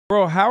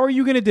Bro, how are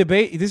you going to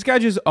debate? This guy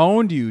just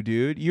owned you,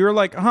 dude. You're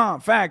like,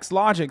 facts,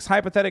 logics,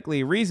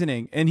 hypothetically,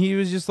 reasoning. And he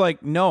was just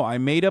like, no, I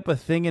made up a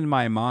thing in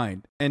my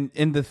mind. And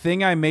in the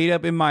thing I made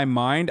up in my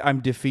mind,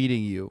 I'm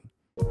defeating you.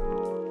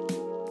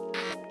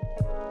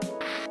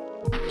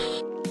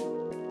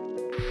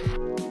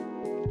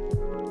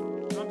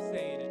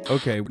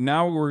 Okay,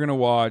 now we're going to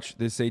watch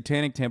the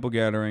Satanic Temple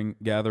Gathering.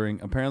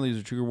 Apparently,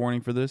 there's a trigger warning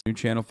for this. New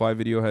Channel 5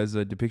 video has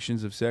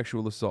depictions of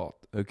sexual assault.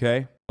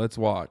 Okay, let's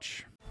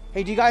watch.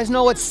 Hey, do you guys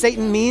know what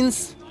Satan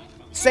means?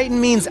 Satan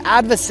means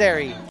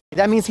adversary.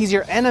 That means he's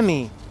your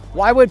enemy.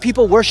 Why would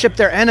people worship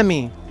their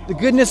enemy? The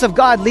goodness of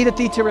God leadeth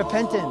thee to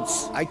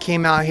repentance. I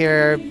came out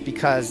here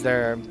because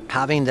they're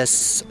having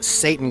this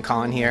Satan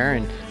con here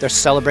and they're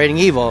celebrating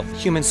evil.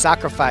 Human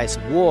sacrifice,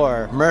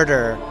 war,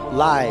 murder,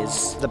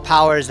 lies. The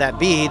powers that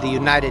be, the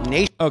United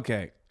Nations.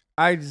 Okay,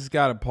 I just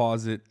gotta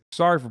pause it.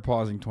 Sorry for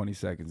pausing 20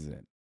 seconds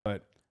in,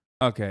 but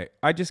okay,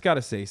 I just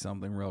gotta say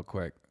something real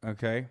quick,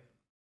 okay?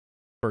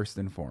 First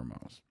and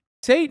foremost,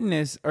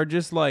 Satanists are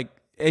just like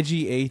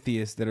edgy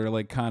atheists that are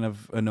like kind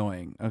of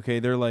annoying. Okay,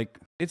 they're like,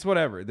 it's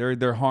whatever.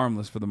 They're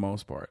harmless for the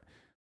most part.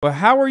 But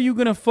how are you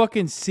gonna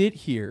fucking sit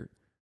here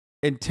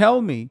and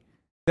tell me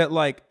that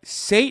like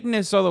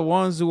Satanists are the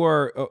ones who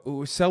are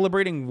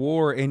celebrating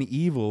war and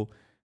evil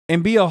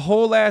and be a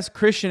whole ass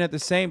Christian at the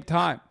same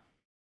time?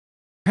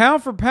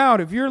 Pound for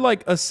pound, if you're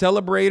like a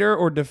celebrator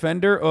or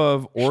defender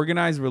of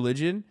organized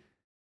religion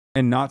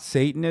and not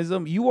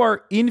Satanism,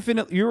 you're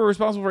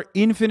responsible for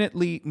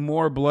infinitely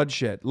more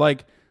bloodshed.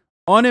 Like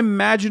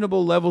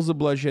unimaginable levels of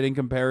bloodshed in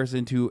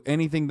comparison to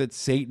anything that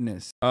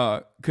Satanists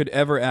could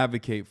ever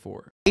advocate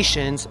for.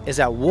 Nations is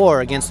at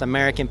war against the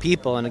American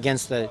people and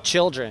against the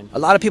children. A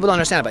lot of people don't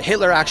understand, but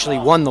Hitler actually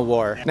won the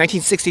war. In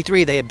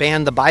 1963, they had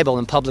banned the Bible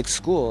in public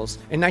schools.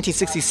 In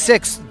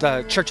 1966,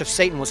 the Church of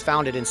Satan was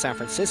founded in San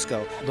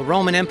Francisco. The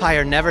Roman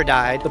Empire never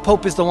died. The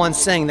Pope is the one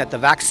saying that the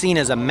vaccine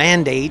is a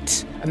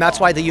mandate, and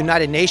that's why the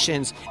United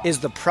Nations is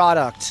the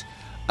product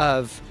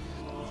of...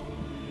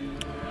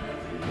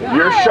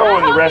 You're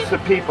showing the rest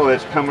of the people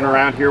that's coming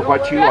around here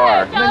what you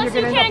are. And then you're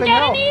gonna end up in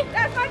hell.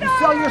 You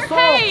sell your soul.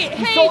 Hey,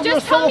 you sold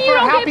your soul for a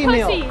Happy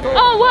Meal.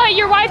 Oh, what?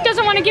 Your wife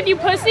doesn't want to give you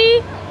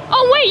pussy?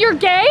 Oh, wait, you're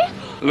gay?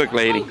 Look,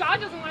 lady, Oh,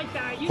 God doesn't like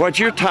that. what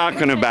you're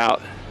talking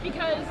about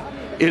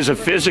is a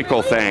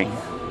physical thing.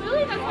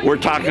 We're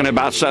talking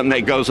about something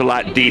that goes a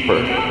lot deeper.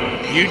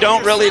 You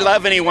don't really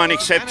love anyone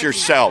except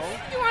yourself.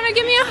 You want to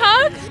give me a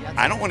hug?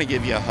 I don't want to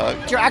give you a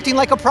hug. You're acting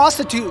like a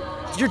prostitute.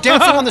 You're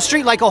dancing on the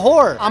street like a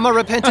whore. I'm a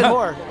repentant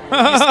whore.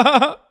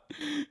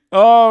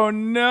 Oh,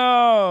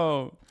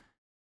 no.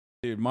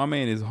 Dude, my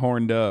man is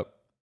horned up.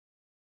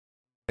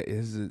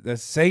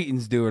 That's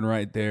Satan's doing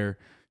right there.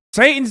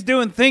 Satan's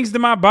doing things to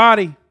my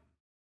body.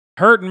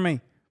 Hurting me.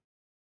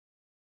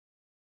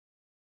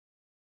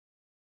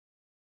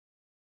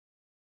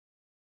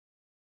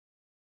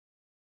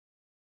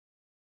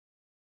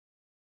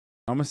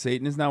 I'm a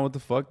Satanist now. What the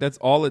fuck? That's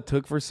all it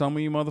took for some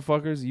of you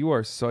motherfuckers. You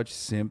are such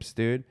simps,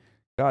 dude.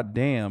 God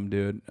damn,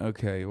 dude.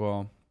 Okay,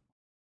 well.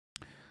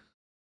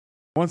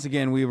 Once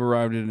again, we've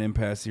arrived at an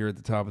impasse here at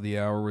the top of the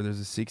hour where there's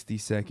a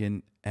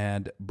 60-second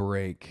ad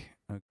break.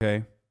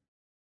 Okay?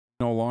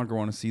 No longer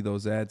want to see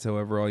those ads.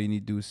 However, all you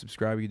need to do is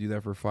subscribe. You can do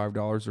that for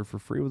 $5 or for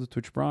free with a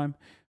Twitch Prime.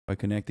 By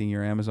connecting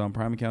your Amazon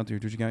Prime account to your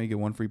Twitch account, you get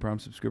one free Prime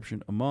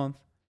subscription a month.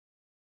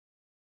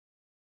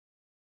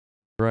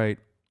 Right.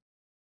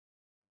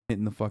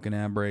 Hitting the fucking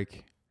ad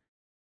break.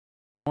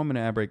 I'm in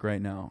an ad break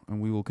right now, and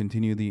we will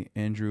continue the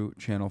Andrew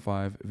Channel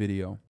 5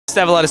 video.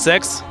 Have a lot of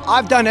sex?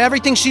 I've done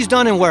everything she's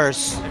done and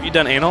worse. Have you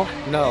done anal?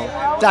 No,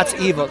 that's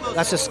evil.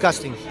 That's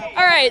disgusting.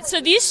 All right,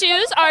 so these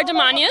shoes are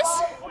Demonias.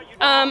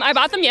 I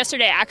bought them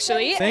yesterday,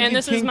 actually, and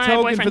this is my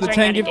boyfriend's for the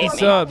 10 gifted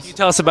subs. Can you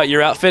tell us about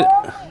your outfit?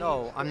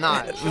 No, I'm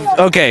not.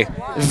 Okay,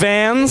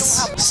 Vans,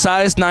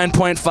 size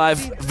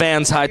 9.5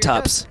 Vans high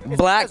tops.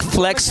 Black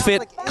flex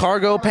fit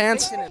cargo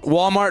pants,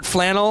 Walmart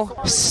flannel,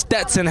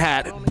 Stetson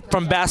hat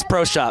from Bass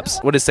Pro Shops.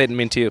 What does Satan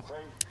mean to you?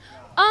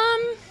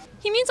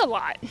 He means a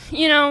lot.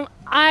 You know,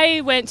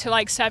 I went to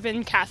like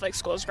 7 Catholic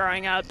schools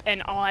growing up,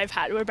 and all I've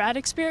had were bad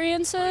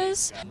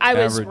experiences. I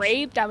was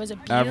raped, I was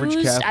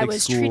abused, I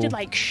was treated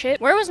like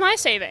shit. Where was my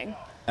saving?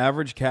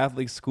 Average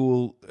Catholic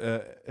school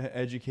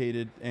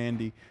educated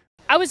Andy.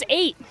 I was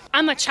 8.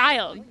 I'm a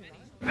child.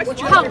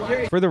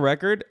 For the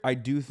record, I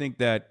do think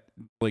that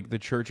like the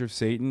Church of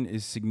Satan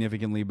is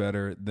significantly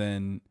better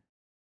than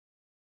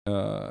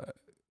the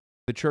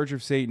Church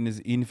of Satan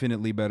is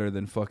infinitely better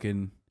than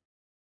fucking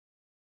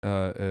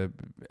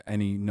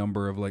any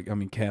number of like, I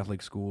mean,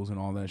 Catholic schools and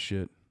all that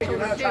shit.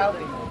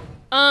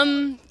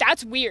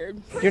 That's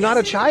weird. You're not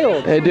a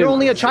child. Hey, dude. You're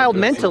only a child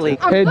mentally.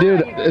 Hey,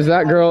 dude, is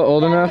that girl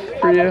old enough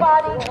for you?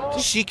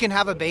 She can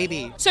have a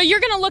baby. So you're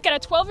gonna look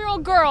at a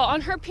 12-year-old girl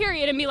on her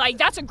period and be like,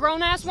 that's a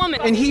grown-ass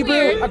woman. In Hebrew,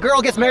 Weird. a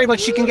girl gets married when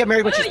she can get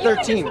married when she's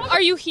 13. Are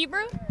you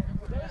Hebrew?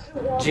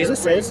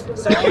 Jesus is.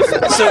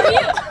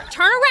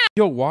 Turn around.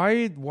 Yo,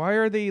 why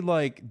are they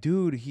like,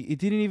 dude, it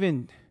didn't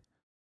even,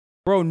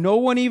 bro, no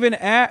one even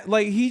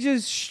like, he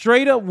just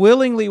straight up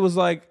willingly was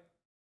like,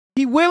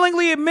 He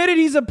willingly admitted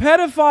he's a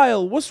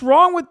pedophile. What's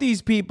wrong with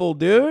these people,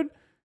 dude?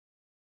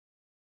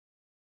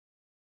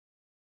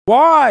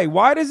 Why?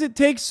 Why does it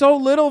take so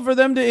little for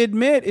them to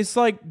admit? It's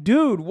like,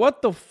 dude,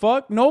 what the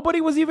fuck?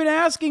 Nobody was even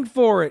asking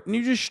for it. And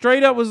you just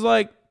straight up was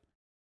like,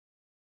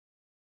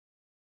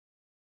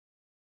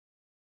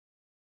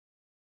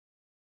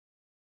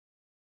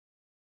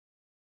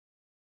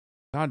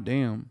 God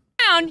damn.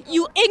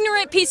 You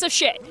ignorant piece of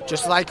shit.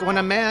 Just like when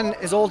a man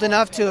is old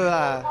enough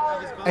to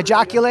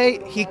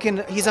ejaculate,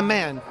 he's a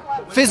man.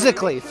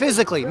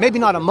 Physically, maybe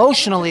not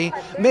emotionally,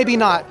 maybe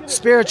not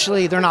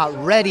spiritually, they're not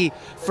ready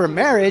for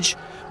marriage,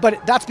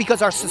 but that's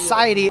because our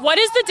society... What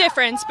is the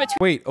difference between...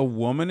 Wait, a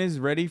woman is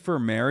ready for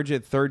marriage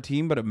at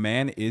 13, but a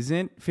man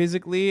isn't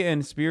physically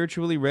and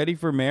spiritually ready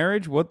for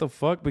marriage? What the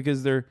fuck?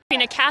 Because they're...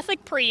 between a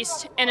Catholic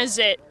priest and a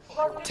zit.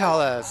 Tell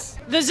us.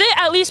 The zit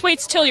at least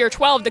waits till you're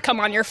 12 to come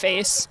on your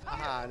face.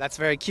 That's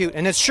very cute,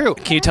 and it's true.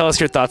 Can you tell us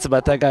your thoughts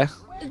about that guy?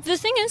 The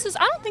thing is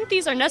I don't think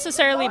these are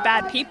necessarily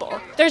bad people.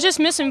 They're just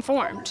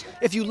misinformed.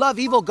 If you love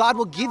evil, God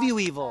will give you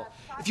evil.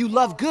 If you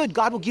love good,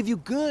 God will give you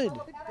good.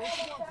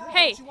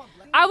 Hey,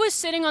 I was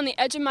sitting on the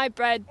edge of my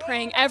bed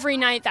praying every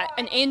night that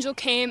an angel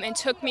came and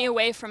took me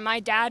away from my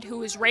dad who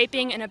was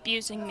raping and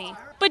abusing me.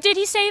 But did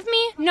he save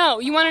me? No.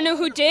 You want to know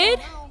who did?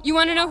 You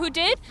want to know who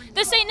did?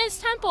 The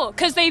Satanist Temple.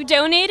 Because they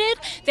donated,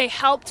 they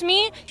helped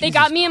me, they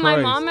got me and my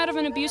mom out of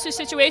an abusive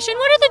situation.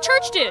 What did the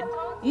church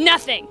do?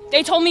 Nothing.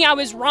 They told me I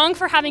was wrong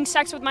for having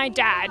sex with my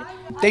dad.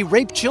 They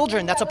rape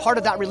children. That's a part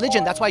of that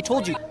religion. That's why I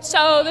told you.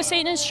 So the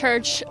Satanist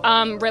Church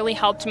really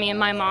helped me and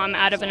my mom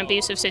out of an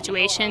abusive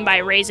situation by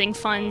raising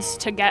funds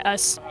to get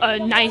us a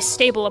nice,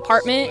 stable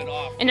apartment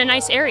in a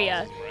nice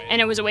area. And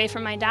it was away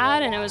from my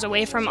dad, and it was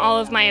away from all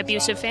of my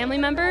abusive family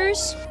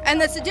members. And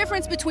that's the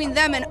difference between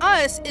them and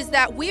us, is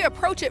that we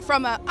approach it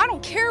from I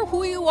don't care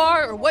who you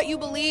are or what you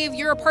believe,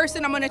 you're a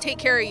person, I'm gonna take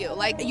care of you.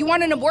 Like, you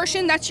want an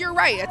abortion, that's your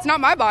right. It's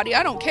not my body,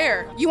 I don't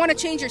care. You wanna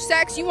change your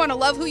sex, you wanna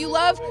love who you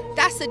love,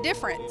 that's the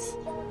difference.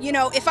 You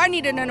know, if I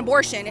needed an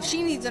abortion, if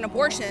she needs an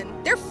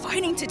abortion, they're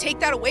fighting to take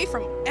that away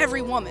from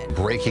every woman.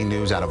 Breaking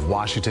news out of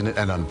Washington,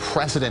 an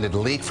unprecedented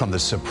leak from the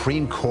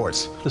Supreme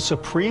Court. The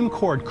Supreme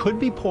Court could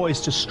be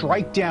poised to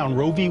strike down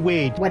Roe v.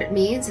 Wade. What it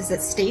means is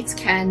that states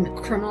can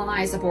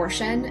criminalize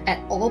abortion at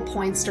all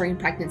points during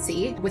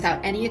pregnancy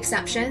without any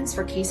exceptions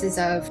for cases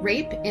of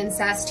rape,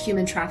 incest,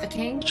 human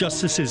trafficking.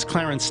 Justices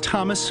Clarence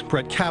Thomas,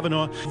 Brett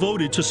Kavanaugh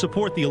voted to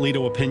support the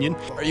Alito opinion.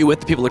 Are you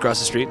with the people across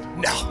the street?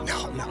 No.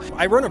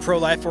 I run a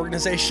pro-life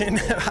organization.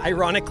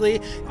 Ironically,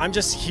 I'm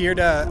just here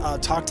to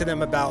talk to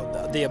them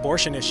about the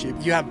abortion issue.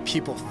 You have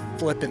people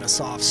flipping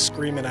us off,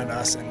 screaming at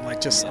us, and I'm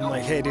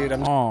like, hey, dude,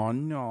 Oh,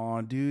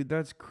 no, dude,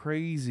 that's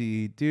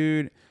crazy,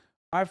 dude.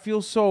 I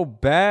feel so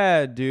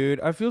bad,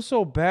 dude. I feel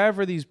so bad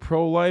for these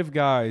pro-life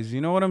guys.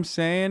 You know what I'm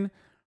saying?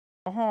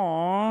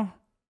 Aw.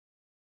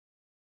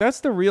 That's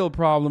the real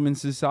problem in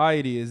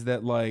society is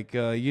that, like,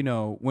 you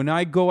know, when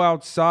I go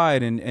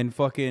outside and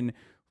fucking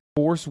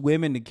force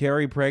women to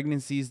carry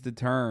pregnancies to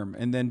term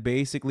and then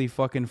basically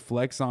fucking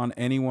flex on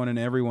anyone and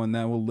everyone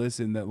that will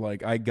listen that,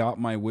 like, I got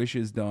my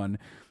wishes done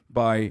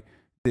by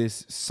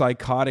this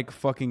psychotic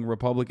fucking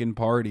Republican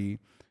Party,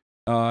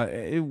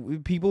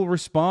 people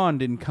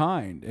respond in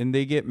kind and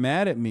they get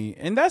mad at me.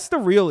 And that's the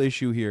real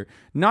issue here.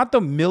 Not the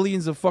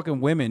millions of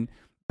fucking women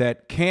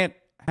that can't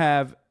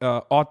have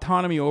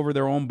autonomy over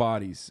their own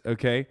bodies,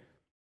 okay?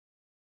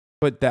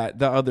 But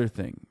the other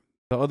thing,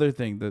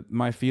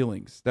 my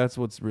feelings, that's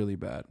what's really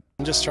bad.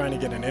 I'm just trying to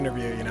get an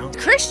interview, you know?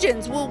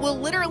 Christians will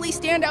literally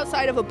stand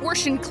outside of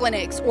abortion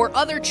clinics or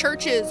other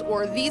churches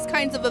or these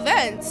kinds of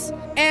events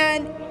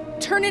and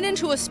turn it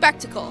into a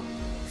spectacle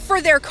for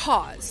their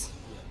cause.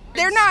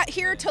 They're not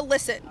here to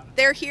listen.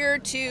 They're here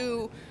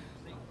to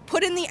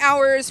put in the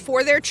hours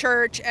for their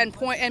church and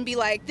point and be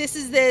like, this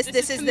is this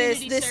is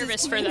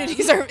service for them.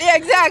 Yeah,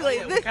 exactly.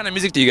 What kind of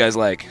music do you guys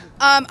like?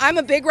 I'm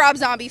a big Rob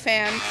Zombie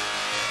fan.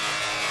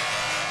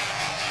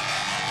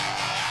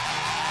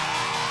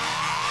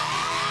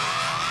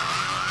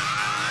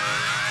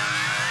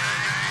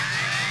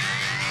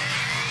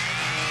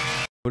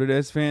 What did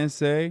S-Fans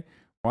say?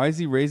 Why is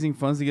he raising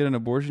funds to get an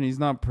abortion? He's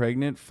not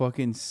pregnant.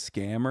 Fucking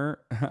scammer.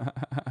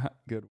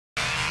 Good.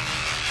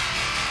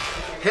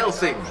 Hail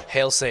Satan.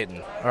 Hail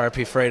Satan.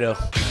 R.I.P. Fredo.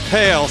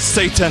 Hail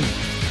Satan.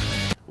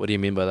 What do you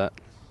mean by that?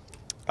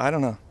 I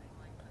don't know.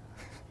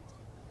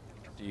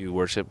 Do you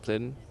worship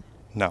Satan?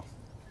 No.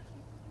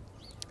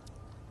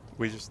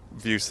 We just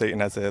view Satan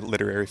as a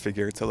literary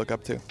figure to look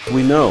up to.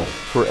 We know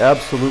for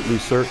absolutely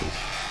certain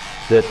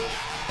that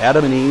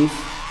Adam and Eve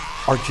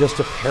are just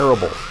a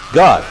parable.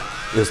 God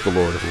is the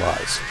Lord of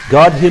lies.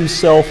 God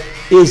himself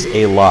is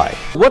a lie.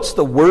 What's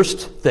the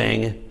worst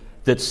thing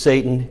that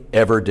Satan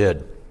ever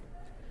did?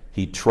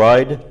 He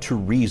tried to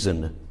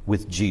reason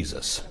with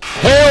Jesus.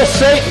 Hail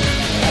Satan!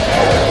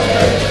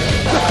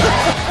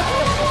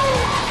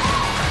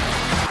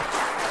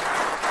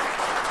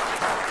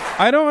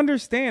 I don't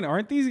understand.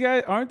 Aren't these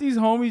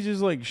homies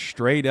just like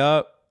straight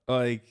up,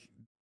 like,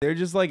 they're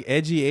just like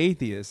edgy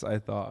atheists, I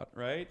thought,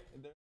 right?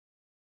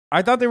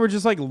 I thought they were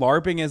just like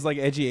LARPing as like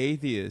edgy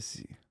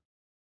atheists.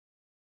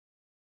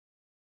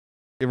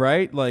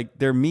 right? Like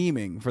they're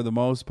memeing for the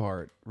most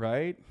part,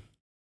 right?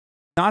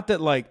 Not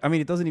that like, I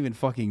mean, it doesn't even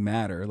fucking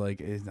matter.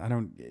 Like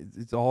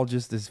it's all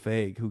just as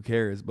fake. Who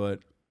cares? But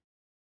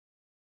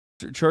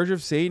Church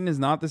of Satan is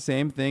not the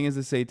same thing as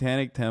the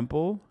Satanic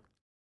Temple.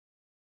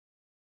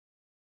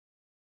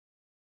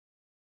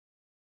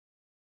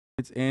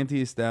 It's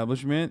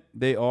anti-establishment.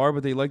 They are,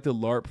 but they like to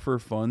LARP for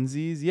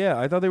funsies. Yeah,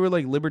 I thought they were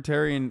like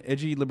libertarian,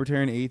 edgy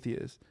libertarian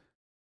atheists.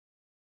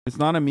 It's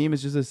not a meme,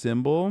 it's just a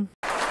symbol.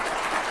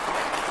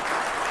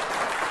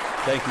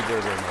 Thank you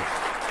very, very much.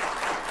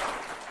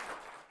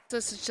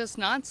 This is just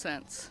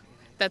nonsense.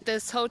 That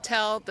this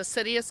hotel, the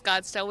city of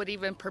Scottsdale, would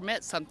even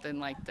permit something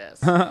like this.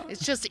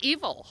 It's just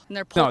evil. And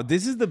they're no,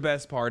 this is the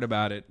best part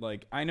about it.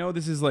 Like, I know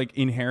this is like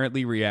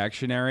inherently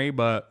reactionary,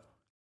 but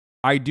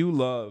I do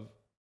love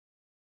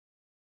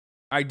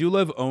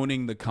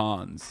owning the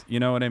cons. You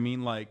know what I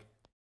mean? Like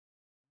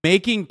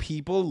making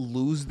people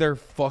lose their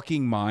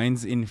fucking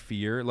minds in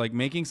fear, like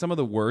making some of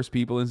the worst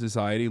people in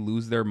society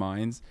lose their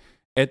minds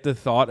at the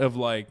thought of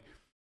like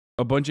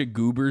a bunch of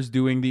goobers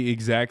doing the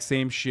exact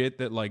same shit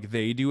that like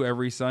they do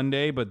every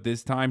Sunday, but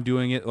this time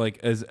doing it like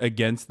as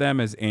against them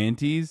as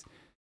antis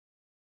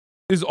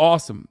is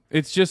awesome.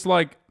 It's just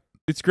like,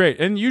 it's great.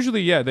 And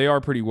usually, yeah, they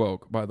are pretty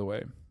woke, by the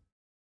way.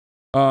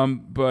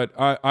 But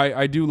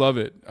I do love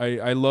it.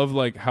 I love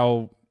like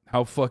how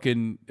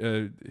fucking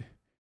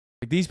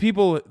like these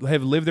people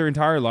have lived their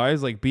entire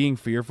lives like being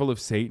fearful of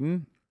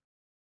Satan.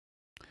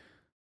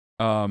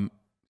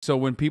 So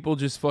when people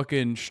just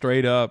fucking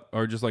straight up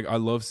are just like, I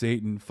love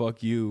Satan,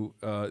 fuck you,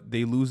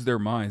 they lose their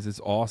minds. It's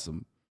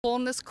awesome.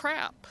 Pulling this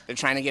crap. They're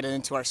trying to get it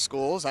into our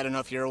schools. I don't know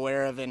if you're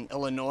aware of in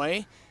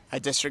Illinois, a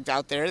district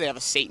out there, they have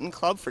a Satan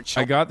club for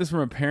children. I got this from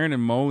a parent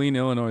in Moline,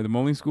 Illinois. The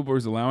Moline School Board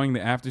is allowing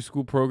the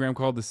after-school program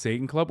called the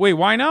Satan Club. Wait,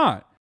 why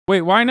not?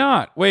 Wait, why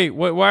not? Wait,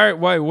 why?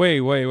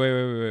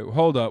 Wait.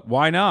 Hold up.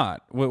 Why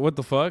not? What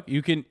the fuck?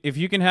 You can, if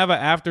you can have an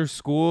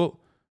after-school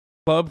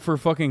club for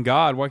fucking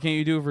God, why can't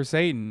you do it for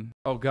Satan?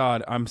 Oh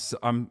God,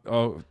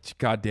 oh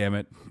God damn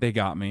it, they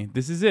got me.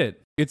 This is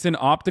it. It's an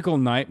optical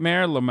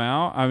nightmare,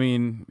 Lamau. I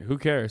mean, who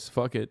cares?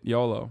 Fuck it,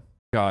 YOLO.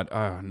 God,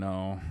 oh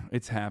no,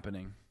 it's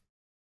happening.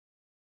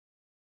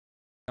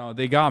 No,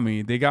 they got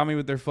me. They got me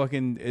with their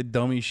fucking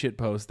dummy shit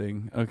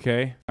posting,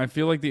 okay? I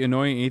feel like the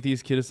annoying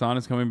atheist kid Hasan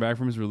is coming back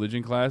from his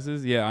religion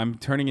classes. Yeah, I'm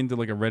turning into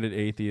like a Reddit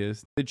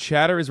atheist. The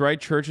chatter is right.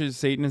 Churches,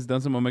 Satan has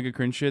done some Omega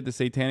cringe shit. The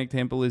Satanic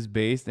Temple is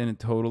based in a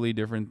totally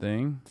different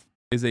thing.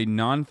 Is a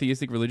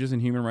non-theistic religious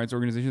and human rights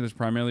organization that's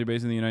primarily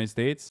based in the United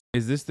States.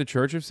 Is this the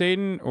Church of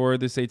Satan or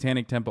the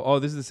Satanic Temple? Oh,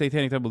 this is the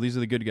Satanic Temple. These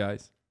are the good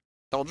guys.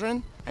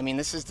 Children? I mean,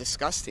 this is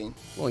disgusting.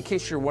 Well, in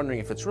case you're wondering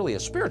if it's really a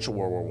spiritual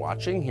war we're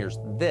watching, here's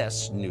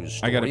this news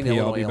story. I gotta pee, the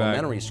I'll be Illinois back.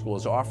 Elementary School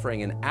is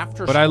offering an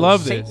after-school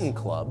Satan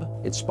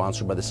Club. It's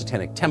sponsored by the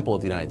Satanic Temple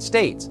of the United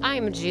States.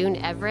 I'm June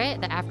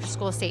Everett, the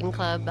after-school Satan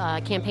Club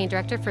campaign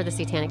director for the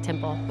Satanic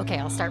Temple. Okay,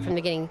 I'll start from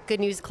the beginning.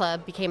 Good News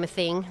Club became a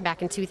thing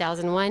back in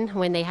 2001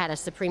 when they had a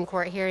Supreme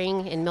Court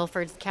hearing in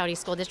Milford County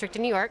School District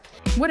in New York.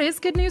 What is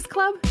Good News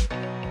Club?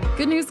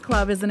 Good News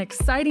Club is an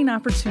exciting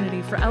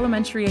opportunity for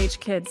elementary-age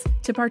kids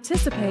to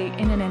participate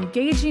in an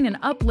engaging and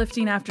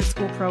uplifting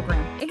after-school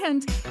program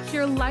and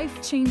hear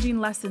life-changing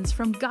lessons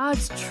from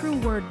God's true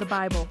word, the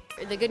Bible.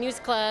 The Good News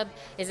Club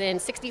is in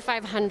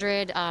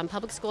 6,500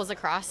 public schools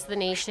across the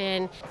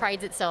nation,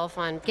 prides itself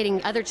on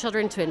getting other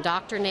children to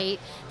indoctrinate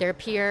their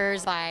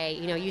peers by,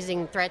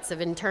 using threats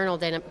of eternal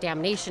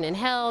damnation in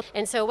hell.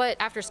 And so what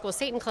After School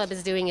Satan Club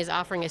is doing is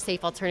offering a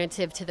safe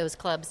alternative to those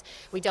clubs.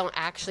 We don't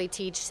actually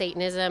teach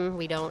Satanism.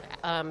 We don't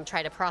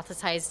try to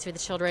prophesize to the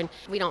children.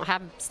 We don't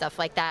have stuff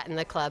like that in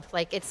the club.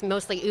 Like, it's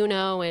mostly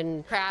Uno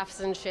and crafts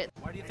and shit.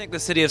 Why do you think the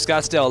city of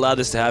Scottsdale allowed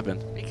this to happen?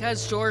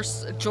 Because George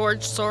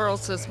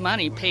Soros'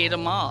 money paid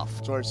him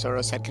off. George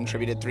Soros had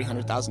contributed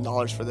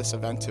 $300,000 for this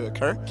event to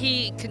occur.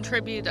 He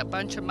contributed a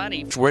bunch of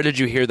money. Where did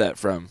you hear that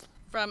from?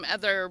 From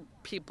other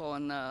people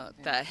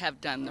that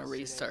have done the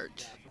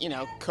research.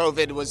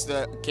 COVID was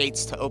the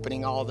gates to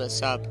opening all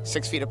this up.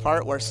 6 feet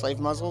apart, wear slave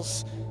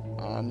muzzles.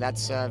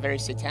 That's very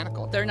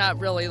satanical. They're not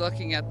really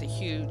looking at the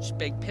huge,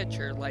 big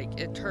picture, like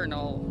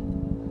eternal,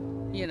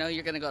 you're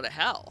going to go to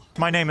hell.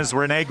 My name is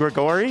Rene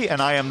Grigori,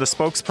 and I am the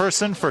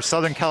spokesperson for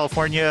Southern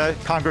California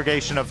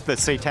Congregation of the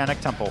Satanic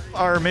Temple.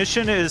 Our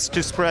mission is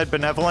to spread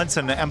benevolence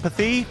and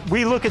empathy.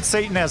 We look at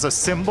Satan as a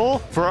symbol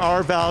for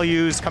our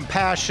values: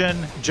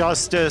 compassion,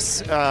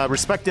 justice,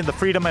 respecting the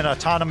freedom and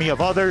autonomy of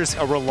others,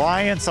 a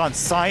reliance on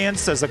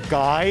science as a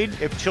guide.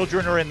 If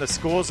children are in the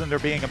schools and they're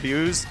being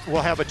abused,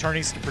 we'll have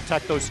attorneys to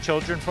protect those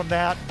children from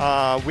that.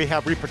 We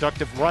have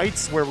reproductive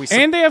rights where we...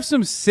 And they have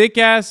some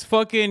sick-ass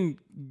fucking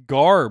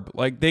garb.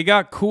 Like, they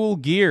got cool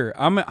gear.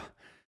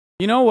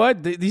 You know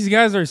what? These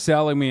guys are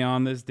selling me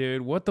on this,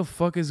 dude. What the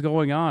fuck is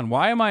going on?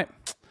 Why am I...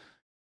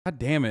 God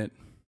damn it.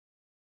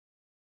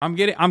 I'm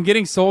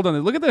getting sold on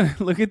it. Look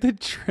at the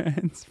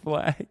trans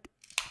flag.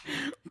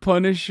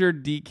 Punisher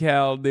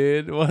decal,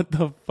 dude. What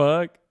the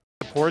fuck?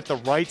 support the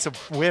rights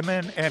of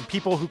women and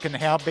people who can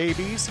have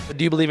babies.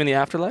 Do you believe in the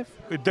afterlife?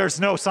 There's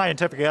no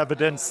scientific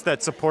evidence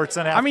that supports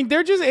an afterlife. I mean,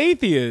 they're just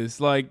atheists.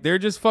 Like, they're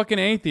just fucking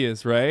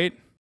atheists, right?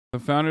 The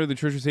founder of the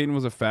Church of Satan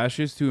was a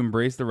fascist who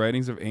embraced the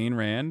writings of Ayn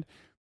Rand.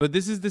 But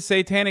this is the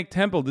Satanic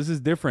Temple. This is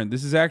different.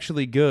 This is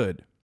actually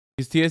good.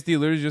 Because TSD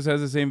literally just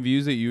has the same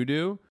views that you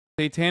do.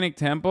 Satanic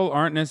Temple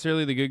aren't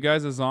necessarily the good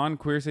guys. Azan,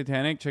 Queer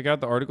Satanic. Check out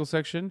the article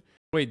section.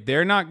 Wait,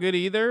 they're not good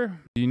either?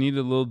 Do you need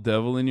a little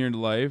devil in your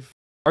life?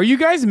 Are you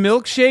guys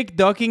milkshake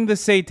ducking the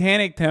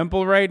Satanic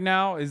Temple right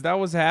now? Is that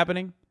what's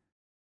happening?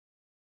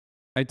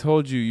 I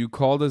told you, you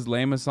called us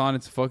lame, Hasan.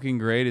 It's fucking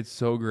great. It's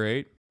so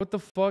great. What the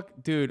fuck?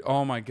 Dude,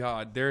 oh my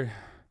God.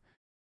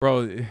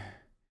 Bro.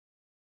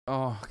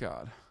 Oh,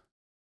 God.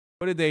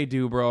 What did they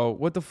do, bro?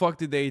 What the fuck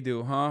did they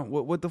do, huh?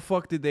 What the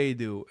fuck did they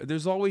do?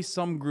 There's always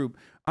some group.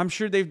 I'm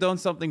sure they've done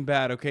something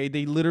bad, okay?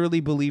 They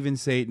literally believe in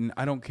Satan.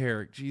 I don't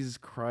care. Jesus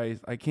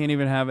Christ. I can't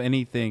even have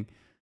anything.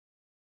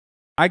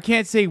 I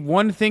can't say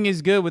one thing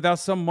is good without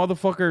some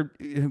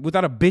motherfucker,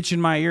 without a bitch in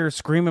my ear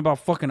screaming about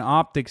fucking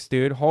optics,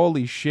 dude.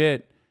 Holy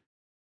shit.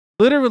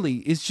 Literally,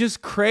 it's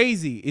just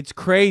crazy. It's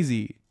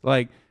crazy.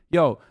 Like,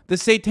 yo, the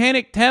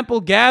Satanic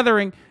Temple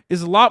Gathering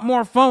is a lot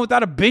more fun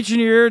without a bitch in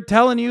your ear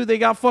telling you they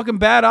got fucking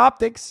bad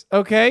optics,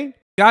 okay?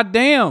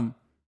 Goddamn.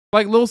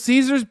 Like Little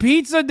Caesar's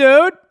Pizza,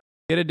 dude.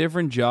 Get a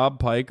different job,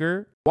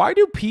 Piker. Why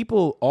do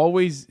people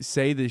always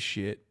say this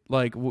shit?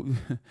 Like,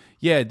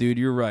 yeah, dude,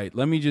 you're right.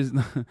 Let me just,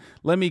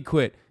 let me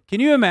quit. Can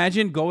you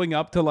imagine going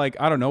up to, like,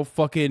 I don't know,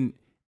 fucking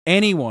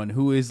anyone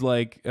who is,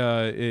 like,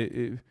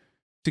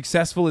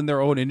 successful in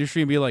their own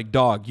industry and be like,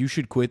 dog, you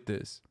should quit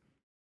this.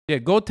 Yeah,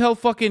 go tell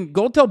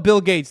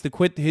Bill Gates to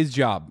quit his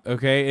job,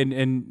 okay?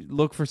 And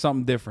look for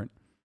something different.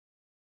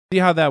 See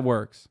how that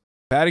works.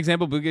 Bad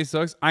example, Bill Gates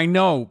sucks. I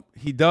know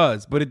he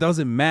does, but it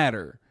doesn't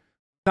matter.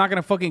 He's not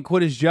going to fucking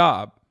quit his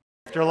job.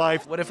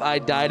 Afterlife. What if I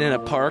died in a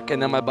park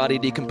and then my body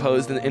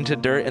decomposed into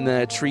dirt and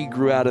then a tree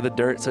grew out of the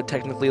dirt? So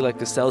technically, like,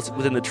 the cells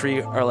within the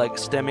tree are like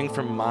stemming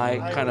from my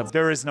kind of...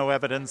 There is no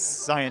evidence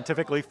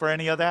scientifically for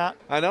any of that.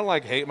 I don't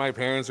like hate my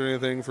parents or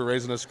anything for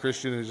raising us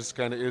Christian. It just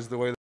kind of is the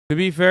way. To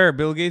be fair,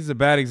 Bill Gates is a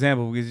bad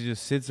example because he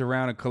just sits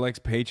around and collects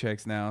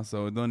paychecks now,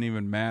 so it doesn't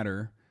even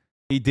matter.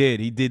 He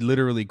did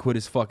literally quit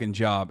his fucking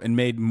job and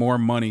made more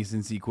money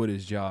since he quit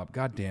his job.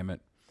 God damn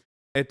it.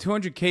 At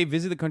 200K,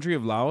 visit the country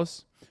of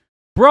Laos.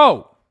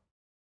 Bro!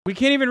 We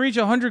can't even reach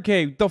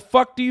 100K. The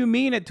fuck do you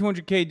mean at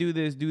 200K do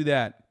this, do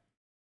that?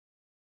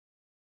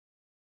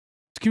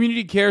 This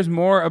community cares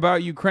more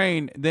about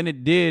Ukraine than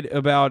it did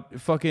about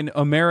fucking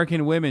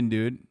American women,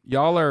 dude.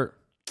 Y'all are...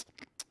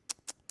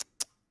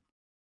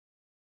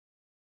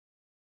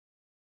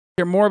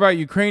 care more about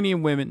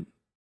Ukrainian women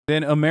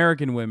than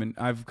American women,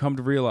 I've come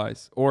to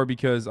realize. Or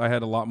because I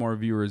had a lot more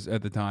viewers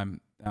at the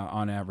time,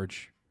 on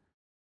average.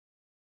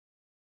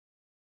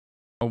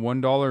 A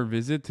 $1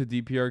 visit to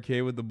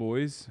DPRK with the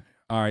boys?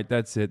 All right,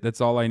 that's it. That's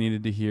all I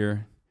needed to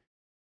hear.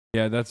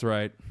 Yeah, that's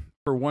right.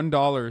 For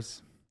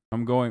 $1,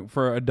 I'm going,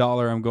 for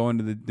 $1, I'm going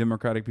to the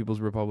Democratic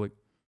People's Republic.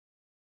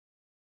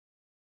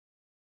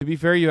 To be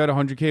fair, you had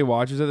 100K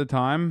watches at the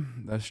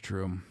time. That's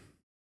true.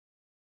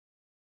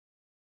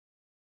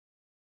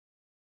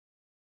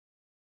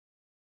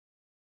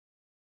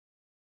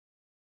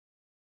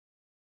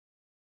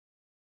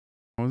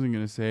 I wasn't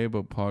going to say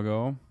about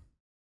Pogo.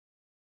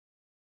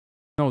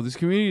 No, this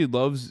community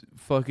loves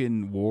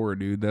fucking war,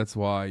 dude. That's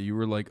why you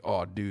were like,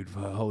 oh, dude,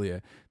 hell yeah.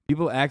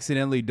 People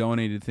accidentally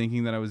donated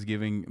thinking that I was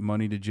giving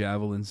money to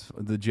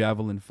the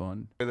Javelin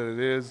Fund. That it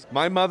is.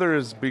 My mother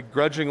is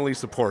begrudgingly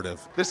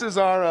supportive. This is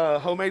our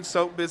homemade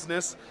soap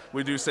business.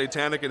 We do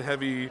satanic and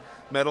heavy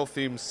metal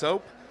themed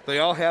soap. They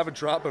all have a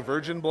drop of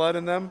virgin blood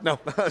in them. No,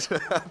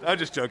 I'm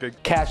just joking.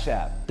 Cash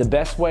App, the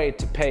best way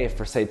to pay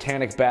for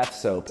satanic bath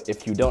soap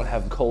if you don't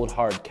have cold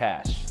hard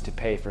cash to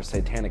pay for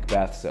satanic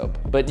bath soap.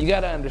 But you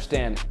gotta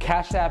understand,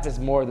 Cash App is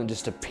more than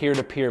just a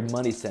peer-to-peer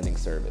money sending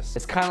service.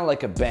 It's kind of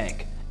like a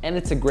bank. And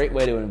it's a great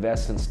way to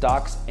invest in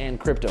stocks and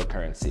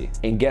cryptocurrency.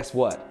 And guess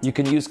what? You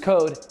can use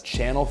code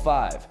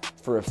CHANNEL5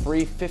 for a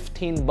free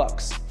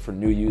 $15 for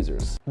new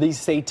users. The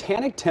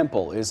Satanic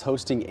Temple is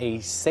hosting a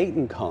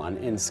SatanCon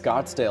in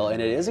Scottsdale,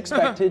 and it is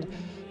expected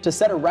to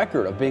set a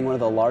record of being one of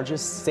the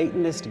largest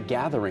Satanist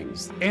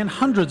gatherings. And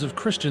hundreds of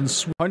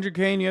Christians.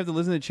 100K and you have to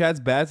listen to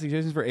Chad's bad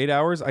suggestions for 8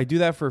 hours? I do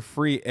that for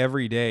free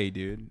every day,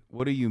 dude.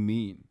 What do you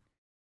mean?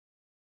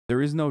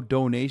 There is no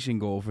donation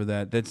goal for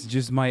that. That's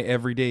just my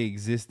everyday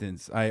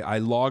existence. I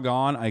log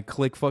on, I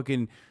click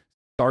fucking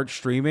start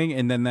streaming,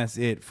 and then that's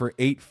it. For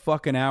 8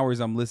 fucking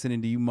hours, I'm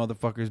listening to you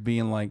motherfuckers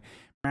being like,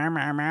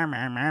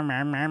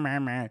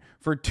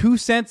 for 2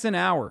 cents an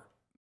hour.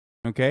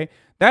 Okay?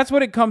 That's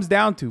what it comes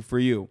down to for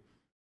you.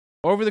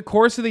 Over the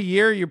course of the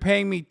year, you're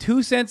paying me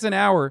 2 cents an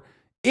hour.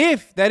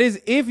 If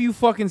you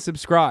fucking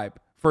subscribe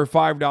for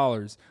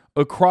 $5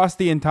 across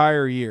the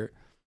entire year.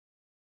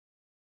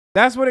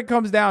 That's what it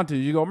comes down to.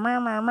 You go,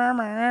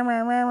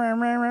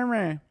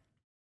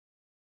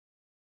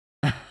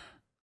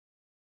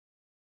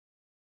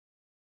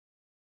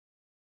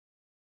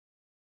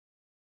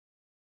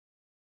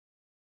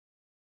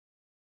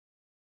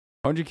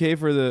 $100K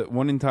for the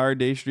one entire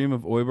day stream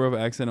of Oibrov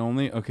accent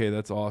only? Okay,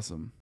 that's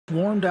awesome.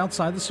 Swarmed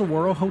outside the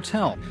Saguaro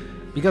Hotel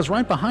because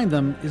right behind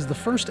them is the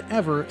first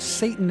ever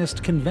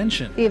Satanist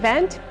convention. The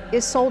event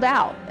is sold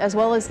out, as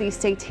well as the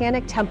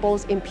Satanic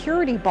Temple's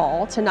Impurity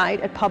Ball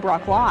tonight at Pub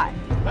Rock Live.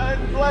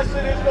 And blessed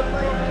is the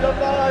fruit of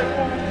thy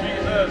womb,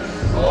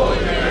 Jesus. Holy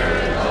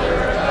Mary, Mother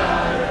of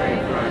God, pray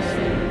for us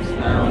sinners,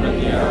 now and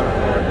at the hour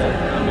of our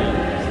death. Amen.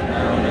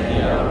 Now and at the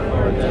hour of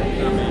our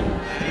death. Amen.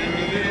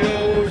 The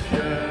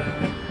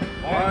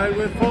ocean, wide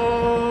with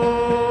foam.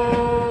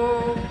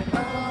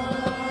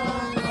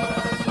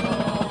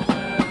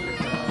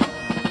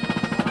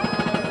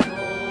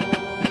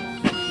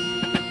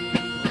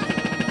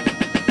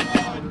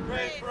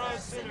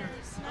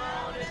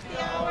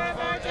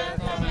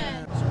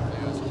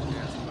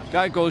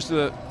 Guy goes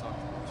to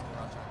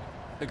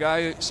the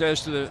guy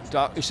says to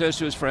he says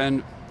to his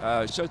friend,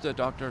 says to the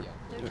doctor.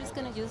 They're just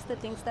going to use the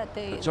things that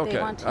they It's okay.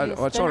 want to use.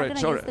 It's They're all not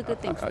right. going to use the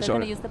good things. They're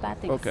going to use the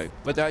bad things. Okay,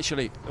 but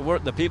actually, the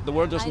world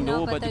doesn't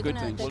know about the good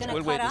things. They're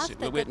going to cut off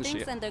the good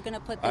things, and they're going to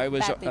put the bad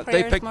things. They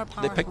Prayer is more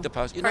powerful. They picked the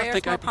positive. Prayer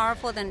is more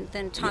powerful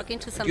than talking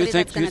to somebody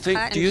that's going to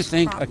cut. Do you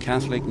think a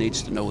Catholic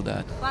needs to know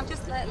that? Well, I'm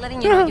just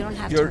letting you know you don't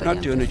have to. You're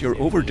not doing it.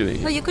 You're overdoing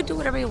it. No, you could do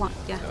whatever you want.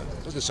 Yeah.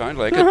 Doesn't sound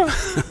like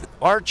it.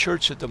 Our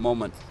church at the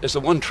moment is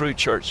the one true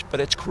church, but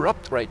it's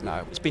corrupt right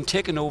now. It's been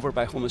taken over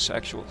by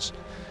homosexuals.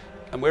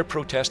 And we're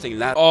protesting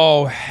that.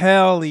 Oh,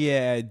 hell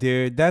yeah,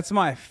 dude. That's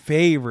my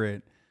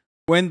favorite.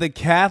 When the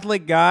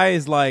Catholic guy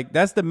is like,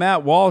 that's the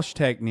Matt Walsh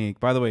technique.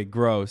 By the way,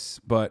 gross.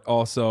 But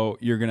also,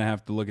 you're going to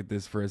have to look at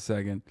this for a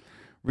second.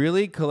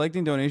 Really?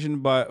 Collecting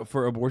donation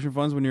for abortion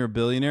funds when you're a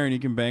billionaire and you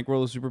can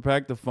bankroll a super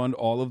PAC to fund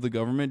all of the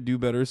government? Do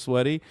better,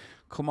 sweaty.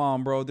 Come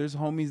on, bro. There's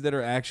homies that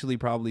are actually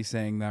probably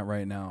saying that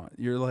right now.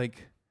 You're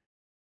like...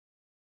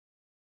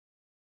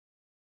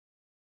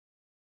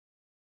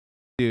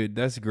 Dude,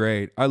 that's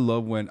great. I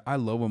love when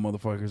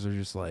motherfuckers are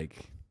just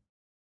like,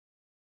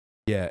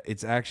 yeah,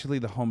 it's actually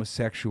the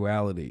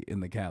homosexuality in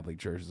the Catholic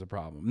Church is a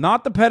problem.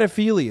 Not the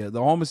pedophilia,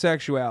 the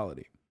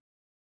homosexuality.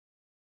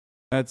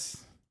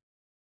 That's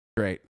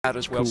great. That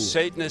as well. Cool.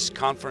 Satanist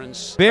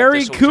conference.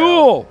 Very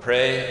cool.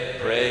 Pray,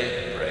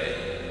 pray, pray.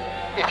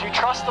 If you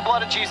trust the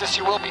blood of Jesus,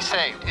 you will be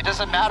saved. It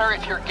doesn't matter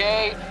if you're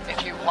gay,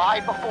 if you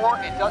lied before,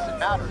 it doesn't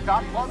matter.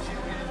 God loves you.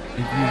 If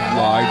you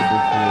lied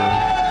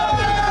before.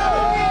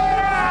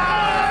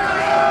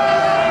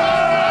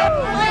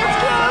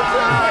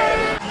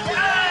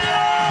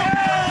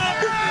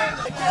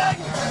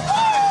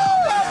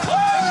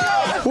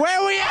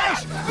 Where we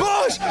at?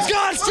 Bush,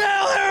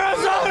 Scottsdale,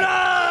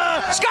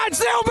 Arizona!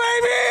 Scottsdale,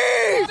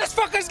 baby! This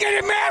fucker's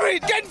getting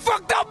married! Getting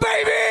fucked up,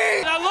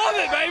 baby! I love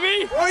it,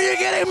 baby! Who are you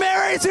getting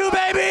married to,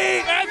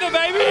 baby? And the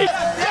baby!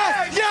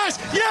 Yes, yes,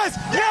 yes,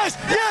 yes,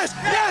 yes,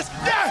 yes,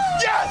 yes,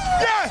 yes,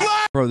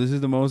 yes! Bro, this is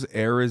the most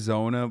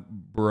Arizona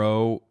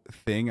bro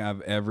thing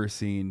I've ever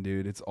seen,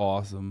 dude. It's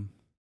awesome.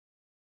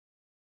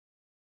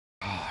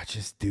 Ah,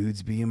 just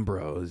dudes being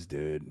bros,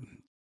 dude.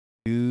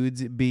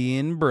 Dudes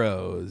being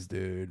bros,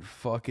 dude.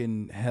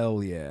 Fucking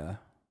hell yeah.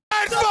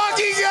 Let's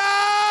fucking go!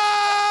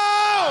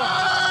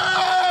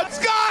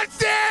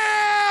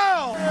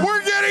 Scottsdale!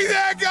 We're getting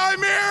that guy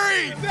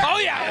married! Oh,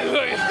 yeah!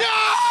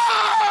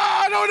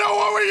 I don't know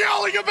what we're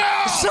yelling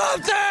about!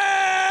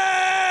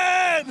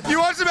 Something! You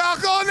want some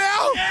alcohol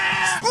now?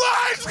 Yeah!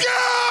 Let's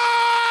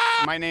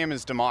go! My name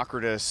is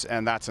Democritus,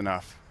 and that's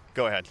enough.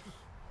 Go ahead.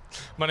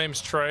 My name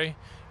is Trey,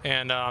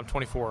 and I'm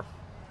 24.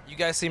 You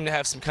guys seem to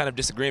have some kind of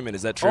disagreement.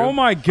 Is that true? Oh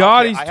my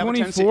God, he's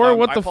 24.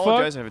 What the fuck? I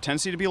apologize. I have a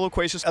tendency to be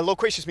loquacious.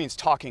 Loquacious means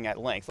talking at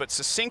length, but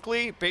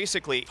succinctly,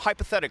 basically,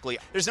 hypothetically,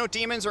 there's no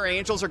demons or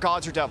angels or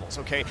gods or devils,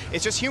 okay?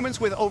 It's just humans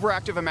with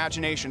overactive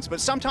imaginations.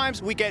 But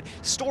sometimes we get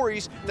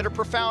stories that are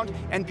profound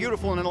and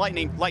beautiful and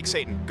enlightening, like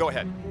Satan. Go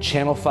ahead.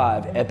 Channel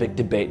 5 epic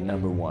debate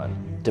number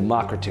 1.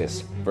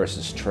 Democritus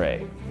versus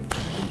Trey.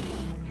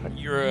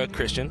 You're a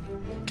Christian.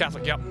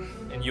 Catholic, yep.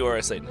 And you're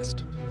a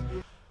Satanist.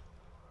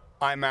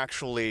 I'm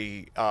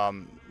actually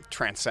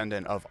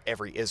transcendent of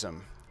every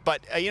ism.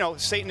 But, you know,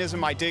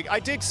 Satanism, I dig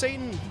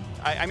Satan.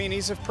 I mean,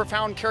 he's a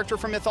profound character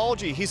from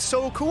mythology. He's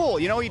so cool.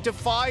 You know, he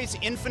defies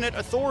infinite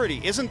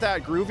authority. Isn't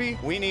that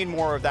groovy? We need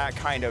more of that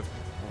kind of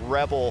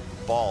rebel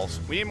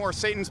balls. We need more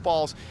Satan's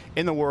balls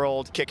in the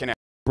world kicking ass.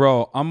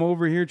 Bro, I'm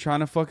over here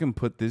trying to fucking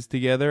put this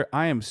together.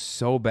 I am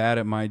so bad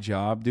at my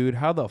job, dude.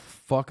 How the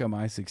fuck am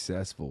I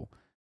successful?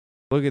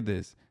 Look at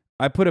this.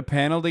 I put a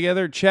panel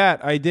together.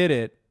 Chat, I did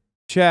it.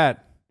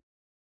 Chat.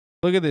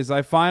 Look at this.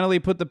 I finally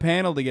put the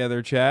panel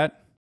together,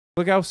 chat.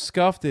 Look how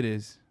scuffed it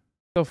is.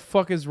 What the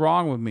fuck is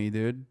wrong with me,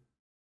 dude?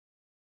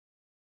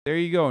 There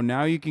you go.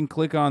 Now you can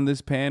click on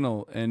this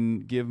panel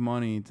and give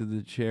money to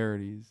the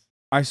charities.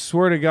 I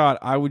swear to God,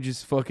 I would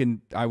just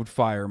fucking, I would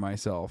fire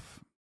myself.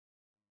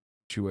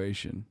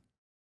 Situation.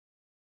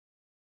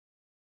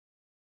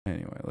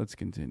 Anyway, let's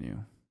continue.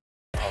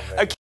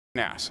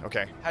 Ass,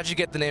 okay. How'd you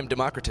get the name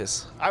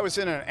Democritus? I was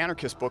in an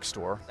anarchist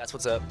bookstore. That's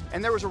what's up.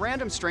 And there was a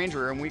random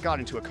stranger, and we got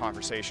into a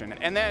conversation.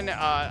 And then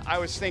I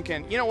was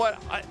thinking, you know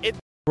what?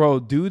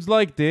 Bro, dudes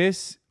like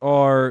this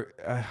are,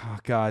 oh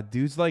God,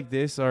 dudes like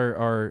this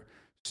are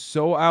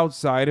so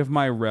outside of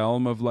my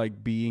realm of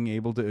like being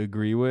able to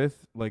agree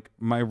with, like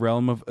my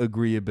realm of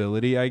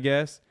agreeability, I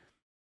guess,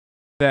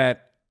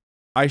 that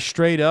I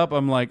straight up,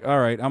 I'm like, all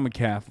right, I'm a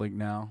Catholic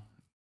now.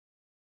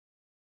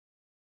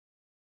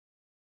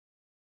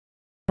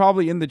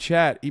 Probably in the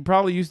chat, he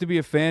probably used to be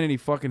a fan and he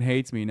fucking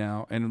hates me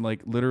now and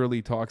like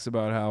literally talks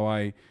about how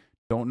I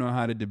don't know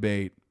how to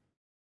debate.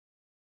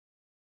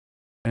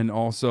 And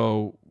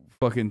also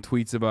fucking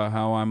tweets about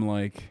how I'm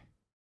like...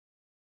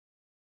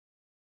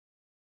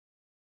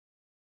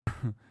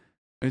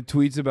 It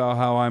tweets about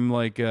how I'm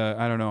like,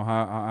 I don't know,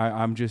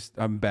 how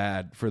I'm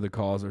bad for the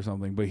cause or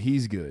something, but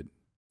he's good.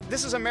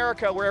 This is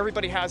America where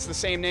everybody has the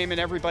same name and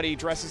everybody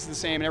dresses the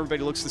same and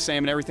everybody looks the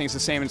same and everything's the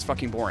same and it's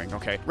fucking boring,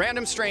 okay?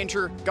 Random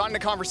stranger, got in a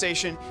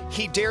conversation,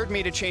 he dared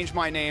me to change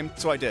my name,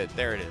 so I did.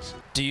 There it is.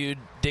 Do you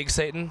dig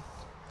Satan?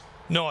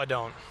 No, I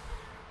don't.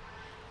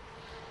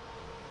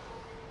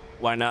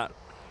 Why not?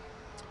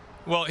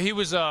 Well, he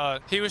was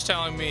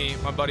telling me,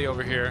 my buddy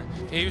over here,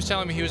 he was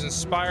telling me he was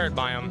inspired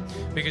by him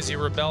because he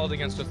rebelled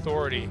against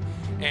authority.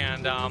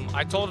 And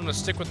I told him to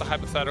stick with the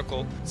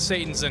hypothetical.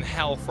 Satan's in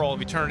hell for all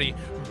of eternity,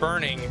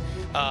 burning.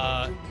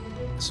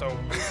 So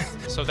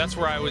that's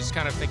where I was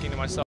kind of thinking to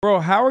myself. Bro,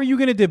 how are you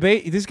going to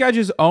debate? This guy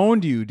just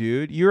owned you,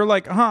 dude. You're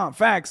like,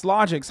 facts,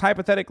 logics,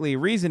 hypothetically,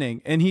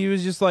 reasoning. And he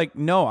was just like,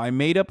 no, I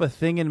made up a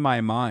thing in my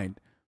mind.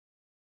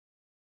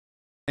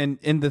 And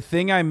in the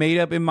thing I made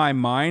up in my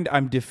mind,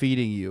 I'm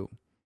defeating you.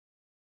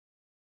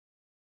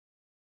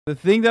 The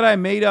thing that I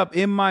made up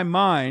in my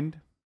mind.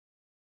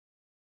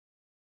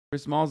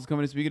 Chris Smalls is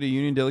coming to speak at a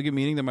union delegate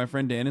meeting that my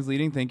friend Dan is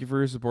leading. Thank you for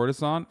your support,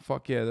 Hasan.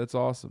 Fuck yeah, that's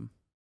awesome.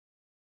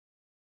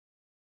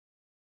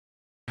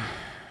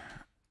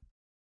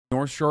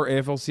 North Shore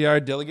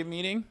AFL-CIO delegate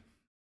meeting.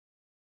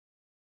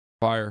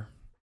 Fire.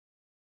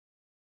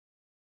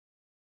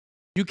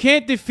 You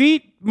can't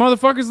defeat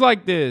motherfuckers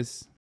like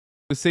this.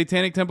 The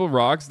Satanic Temple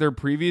rocks. Their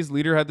previous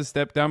leader had to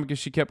step down because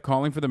she kept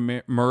calling for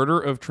the murder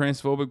of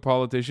transphobic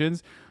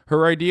politicians.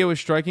 Her idea was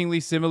strikingly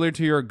similar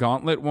to your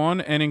gauntlet one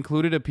and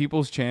included a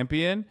people's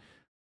champion.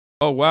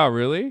 Oh, wow,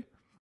 really?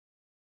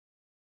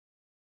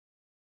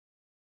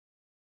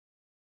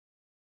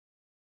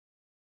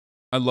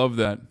 I love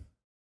that.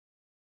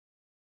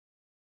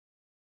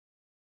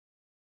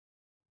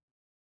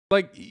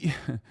 Like,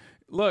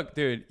 look,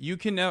 dude, you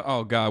can now.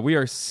 Oh, God, we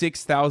are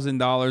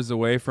 $6,000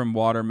 away from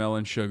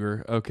Watermelon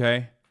Sugar,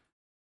 okay?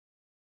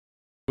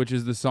 Which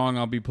is the song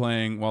I'll be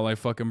playing while I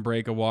fucking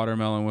break a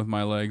watermelon with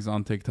my legs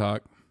on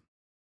TikTok.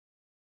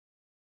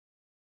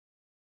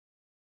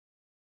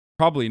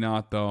 Probably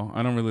not, though.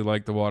 I don't really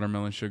like the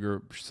Watermelon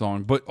Sugar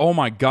song. But, oh,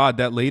 my God,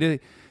 the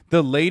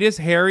latest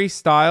Harry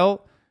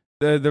Style,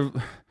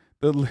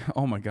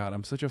 oh, my God,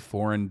 I'm such a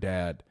foreign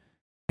dad.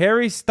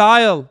 Harry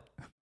Style.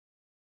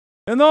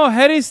 You know,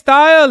 Harry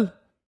Style.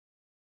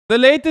 The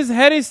latest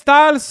Harry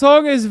Styles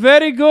song is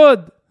very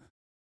good.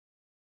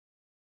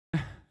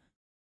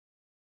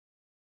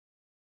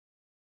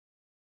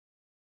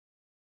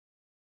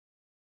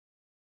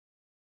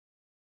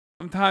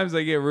 Sometimes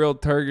I get real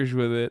Turkish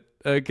with it,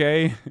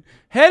 okay?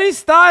 Harry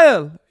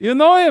Style, you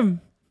know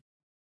him?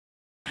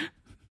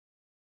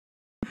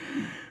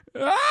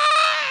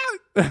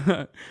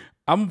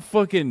 I'm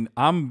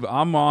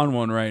on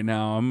one right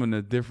now. I'm on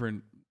a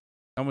different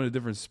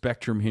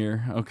spectrum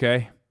here,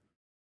 okay?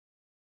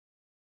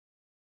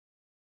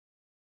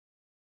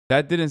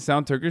 That didn't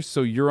sound Turkish,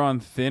 so you're on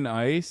thin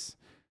ice.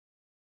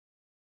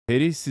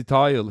 Harry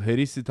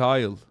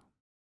Style.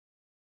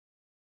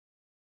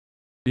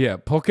 Yeah,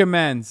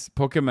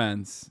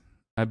 Pokemons.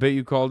 I bet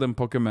you called them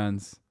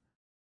Pokemons.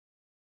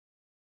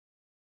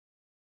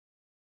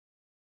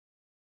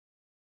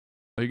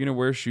 Are you going to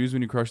wear shoes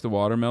when you crush the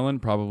watermelon?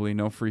 Probably.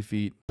 No free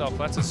feet.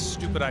 That's a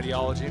stupid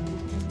ideology.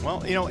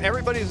 Well, you know,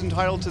 everybody's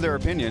entitled to their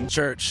opinion.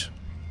 Church.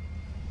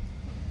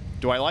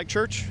 Do I like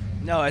church?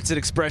 No, it's an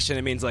expression.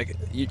 It means like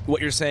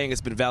what you're saying has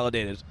been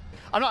validated.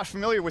 I'm not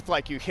familiar with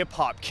like you hip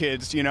hop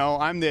kids, you know.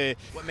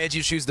 What made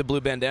you choose the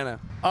blue bandana?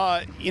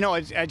 You know,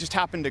 I just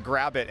happened to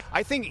grab it.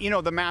 I think, you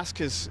know, the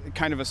mask is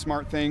kind of a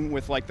smart thing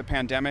with like the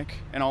pandemic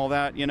and all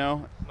that, you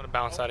know. I'm gonna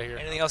bounce out of here.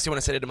 Anything else you want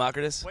to say to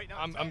Democritus? Wait, no,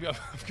 I'm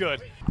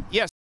good.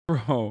 Yes.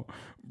 Bro,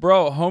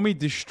 homie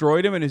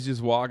destroyed him and is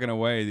just walking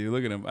away, dude.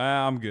 Look at him.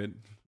 I'm good.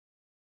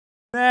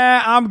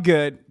 Nah, I'm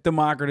good.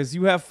 Democritus,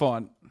 you have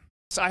fun.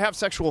 I have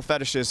sexual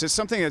fetishes. It's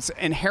something that's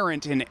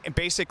inherent in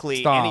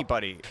basically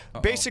anybody.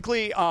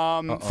 Basically,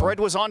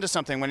 Freud was onto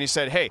something when he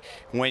said, hey,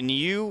 when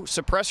you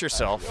suppress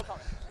yourself.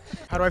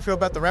 How do I feel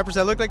about the rappers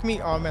that look like me?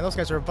 Oh, man, those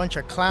guys are a bunch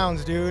of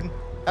clowns, dude.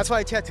 That's why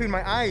I tattooed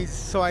my eyes,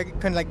 so I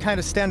can like kind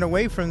of stand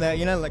away from that,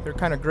 you know, like they're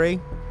kind of gray.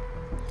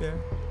 Yeah.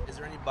 Is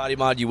there any body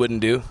mod you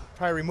wouldn't do?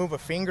 Probably remove a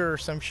finger or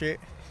some shit.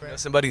 You know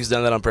somebody who's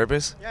done that on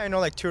purpose? Yeah, I know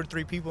like 2 or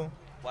 3 people.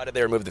 Why did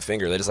they remove the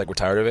finger? They just like were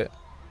tired of it?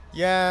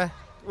 Yeah.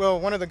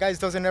 Well, one of the guys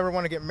doesn't ever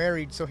want to get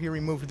married, so he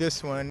removed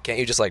this one. Can't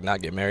you just like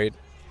not get married?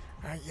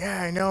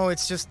 Yeah, I know.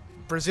 It's just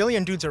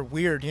Brazilian dudes are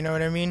weird, you know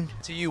what I mean?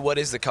 To you, what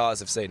is the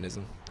cause of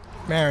Satanism?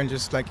 Man,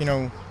 just like, you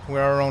know,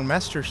 we're our own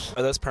masters.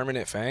 Are those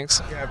permanent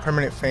fangs? Yeah,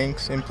 permanent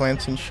fangs,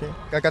 implants and shit.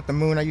 I got the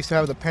moon. I used to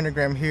have the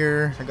pentagram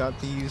here. I got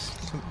these,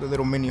 the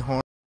little mini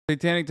horn.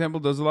 Satanic Temple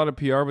does a lot of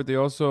PR, but they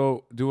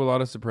also do a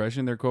lot of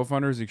suppression. Their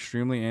co-founder is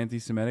extremely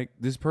anti-Semitic.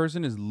 This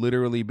person has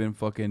literally been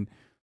fucking...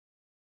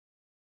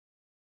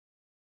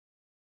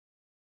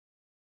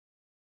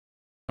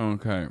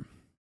 Okay.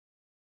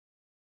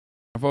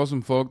 I follow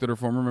some folk that are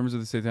former members of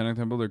the Satanic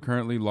Temple. They're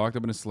currently locked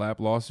up in a slap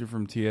lawsuit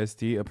from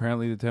TST.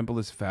 Apparently the temple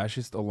is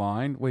fascist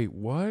aligned. Wait,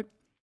 what?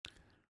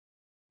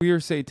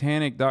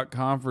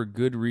 WeAreSatanic.com for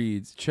good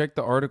reads. Check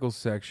the articles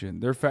section.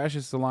 They're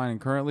fascist aligned and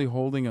currently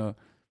holding a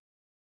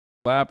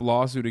slap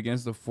lawsuit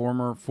against the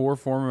four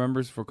former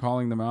members for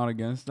calling them out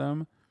against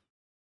them.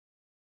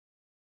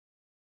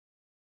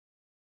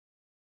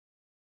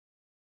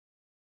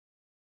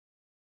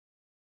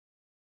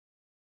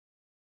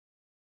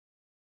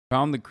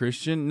 Found the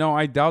Christian? No,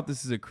 I doubt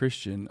this is a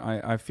Christian.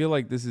 I feel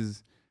like this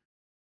is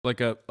like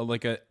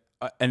an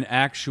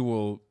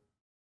actual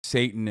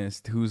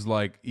Satanist who's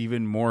like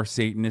even more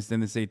Satanist than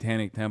the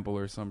Satanic Temple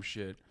or some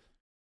shit.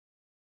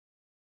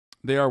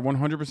 They are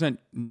 100%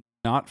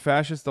 not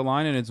fascist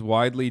aligned, and it's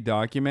widely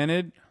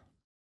documented.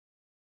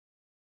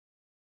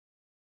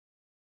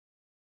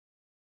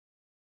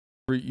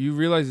 You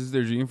realize this is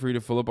their dream for you to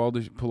pull up all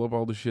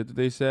the shit that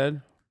they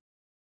said?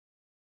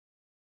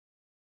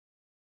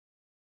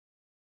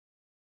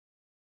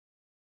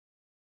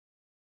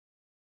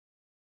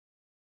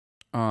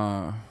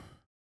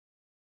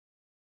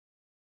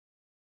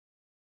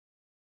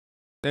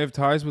 They have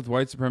ties with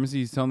white supremacy.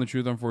 He's telling the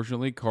truth,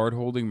 unfortunately.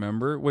 Card-holding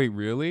member. Wait,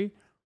 really?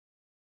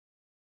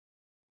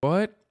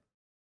 What?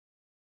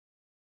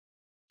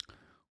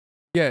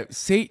 Yeah,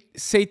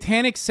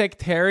 satanic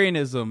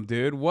sectarianism,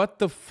 dude. What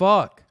the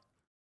fuck?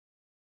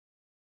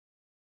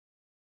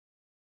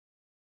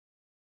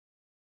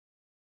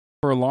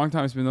 For a long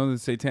time, it's been known that the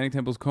Satanic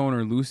Temple's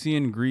co-owner,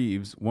 Lucian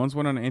Greaves, once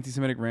went on an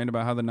anti-Semitic rant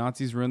about how the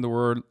Nazis ruined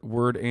the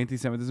word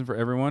anti-Semitism for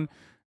everyone,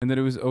 and that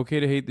it was okay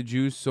to hate the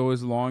Jews so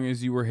as long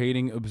as you were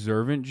hating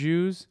observant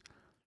Jews.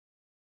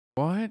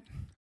 What?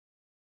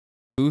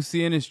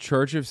 Lucian is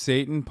Church of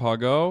Satan,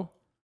 Pago?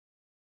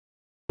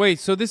 Wait,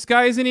 so this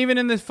guy isn't even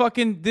in this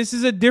fucking... This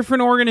is a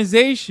different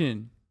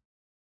organization.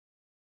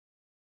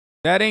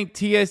 That ain't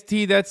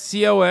TST, that's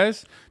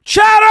COS.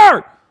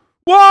 Chatter!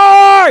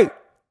 Why?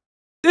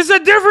 This is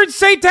a different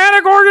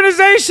satanic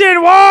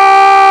organization.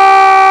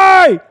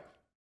 Why?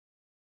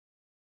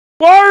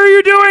 Why are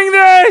you doing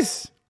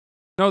this?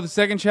 No, the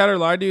second chatter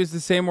lied to you is the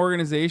same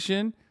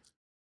organization.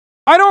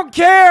 I don't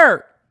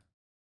care.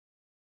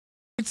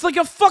 It's like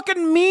a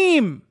fucking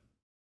meme.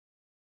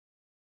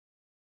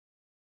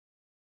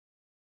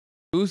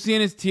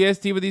 Lucian is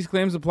TST, but these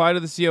claims apply to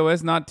the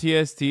COS, not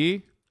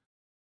TST.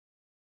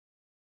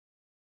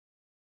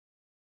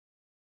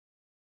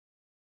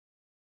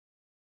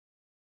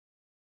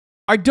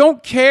 I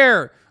don't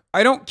care.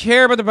 I don't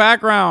care about the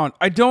background.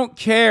 I don't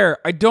care.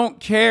 I don't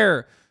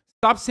care.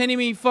 Stop sending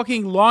me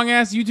fucking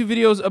long-ass YouTube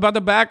videos about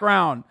the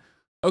background.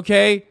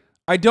 Okay?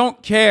 I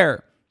don't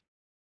care.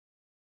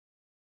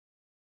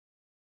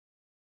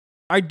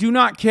 I do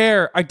not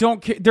care. I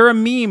don't care. They're a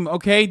meme,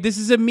 okay? This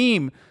is a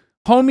meme.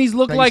 Homies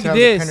look like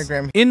this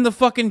in the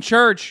fucking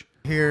church.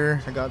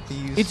 Here, I got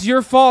these. It's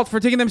your fault for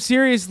taking them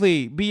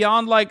seriously.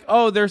 Beyond like,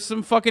 oh, there's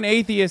some fucking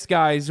atheist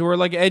guys who are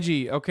like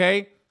edgy,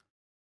 okay?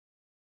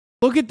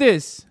 Look at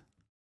this.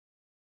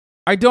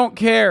 I don't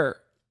care.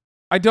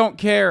 I don't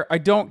care. I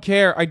don't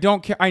care. I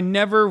don't care. I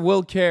never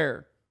will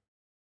care.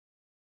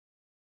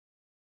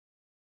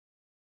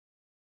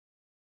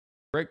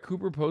 Brett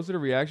Cooper posted a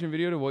reaction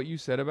video to what you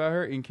said about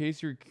her. In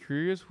case you're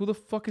curious, who the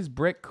fuck is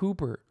Brett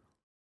Cooper?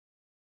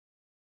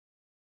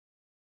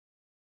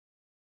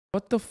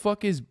 What the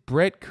fuck is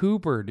Brett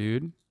Cooper,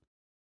 dude?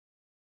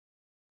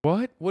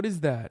 What? What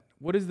is that?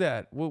 What is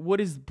that? What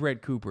is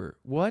Brett Cooper?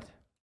 What?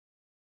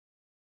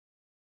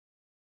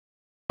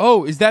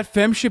 Oh, is that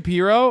Fem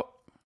Shapiro?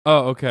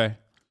 Oh, okay.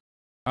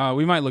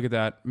 We might look at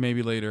that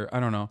maybe later. I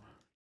don't know.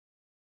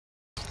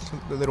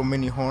 The little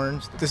mini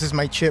horns. This is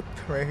my chip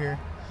right here.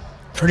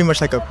 Pretty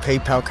much like a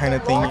PayPal kind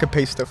of thing. I could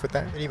pay stuff with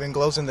that. It even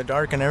glows in the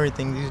dark and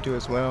everything. These do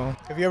as well.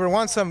 If you ever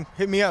want some,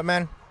 hit me up,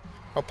 man.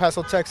 El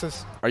Paso,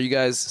 Texas. Are you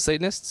guys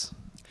Satanists?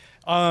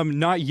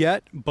 Not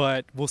yet,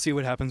 but we'll see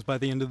what happens by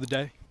the end of the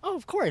day. Oh,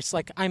 of course.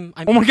 Like I'm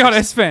oh my God,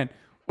 S-Fan.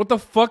 What the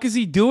fuck is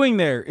he doing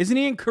there? Isn't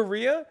he in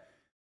Korea?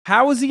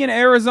 How is he in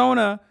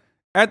Arizona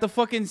at the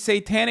fucking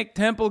Satanic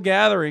Temple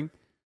gathering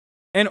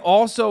and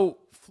also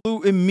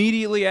flew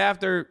immediately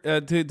after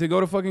to go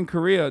to fucking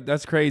Korea?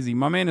 That's crazy.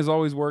 My man is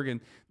always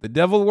working. The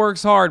devil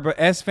works hard, but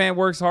S-Fan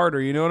works harder.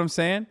 You know what I'm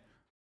saying?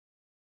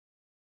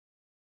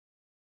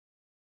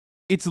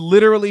 It's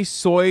literally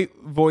soy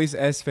voice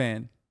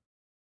S-Fan.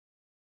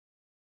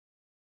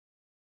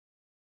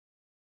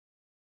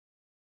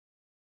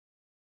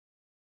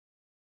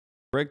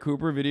 Brett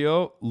Cooper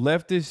video.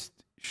 Leftist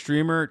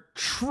streamer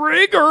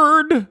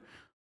triggered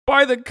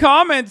by the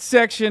comment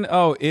section.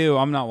 Oh, ew.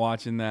 I'm not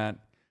watching that.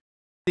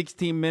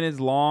 16 minutes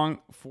long,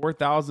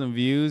 4,000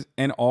 views,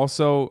 and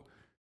also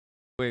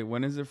Wait,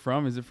 when is it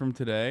from? Is it from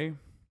today?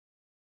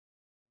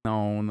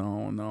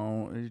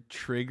 No.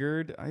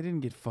 Triggered? I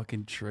didn't get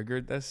fucking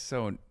triggered. That's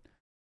so...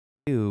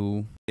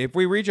 Ew. If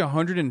we reach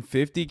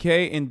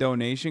 150K in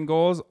donation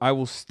goals, I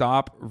will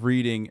stop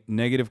reading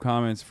negative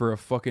comments for a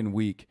fucking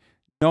week.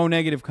 No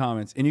negative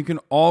comments. And you can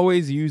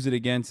always use it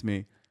against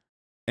me.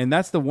 And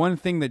that's the one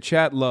thing that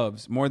chat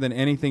loves more than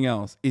anything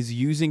else, is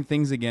using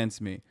things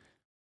against me.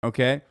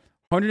 Okay?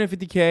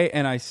 150K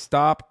and I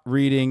stop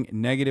reading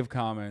negative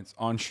comments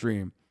on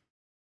stream.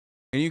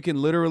 And you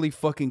can literally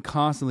fucking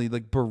constantly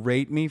like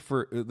berate me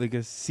for like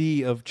a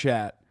sea of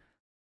chat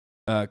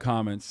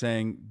comments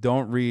saying,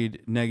 don't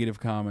read negative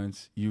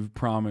comments. You've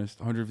promised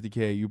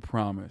 150K. You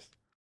promised.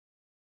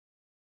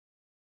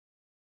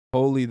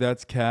 Holy,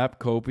 that's cap.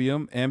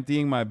 Copium.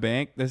 Emptying my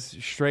bank. That's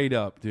straight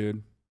up,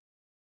 dude.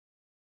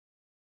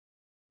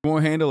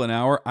 Won't handle an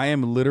hour. I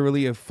am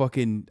literally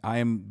I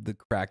am the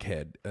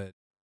crackhead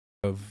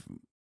of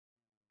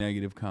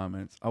negative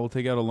comments. I will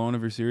take out a loan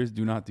if you're serious.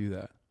 Do not do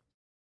that.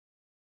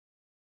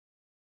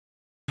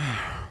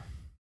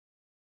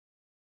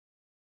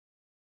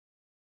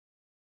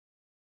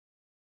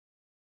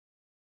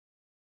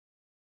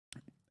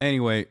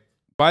 Anyway,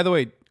 by the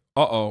way,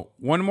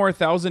 one more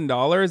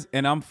 $1,000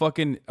 and I'm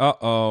fucking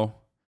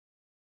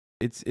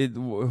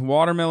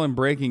watermelon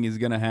breaking is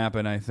gonna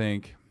happen, I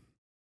think.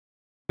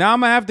 Now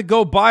I'm gonna have to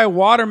go buy a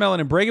watermelon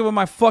and break it with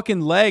my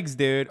fucking legs,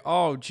 dude.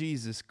 Oh,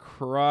 Jesus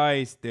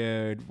Christ,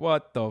 dude.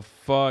 What the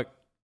fuck?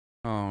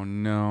 Oh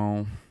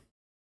no.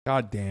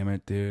 God damn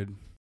it, dude.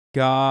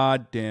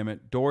 God damn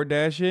it.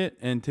 DoorDash it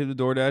and to the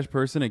DoorDash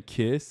person a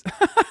kiss.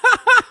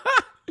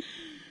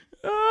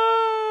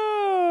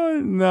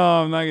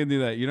 No, I'm not going to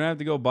do that. You don't have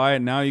to go buy it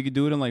now. You can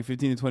do it in like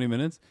 15 to 20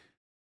 minutes.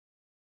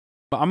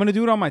 But I'm going to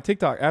do it on my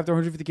TikTok. After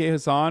 150K,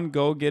 Hasan,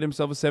 go get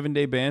himself a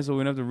 7-day ban so we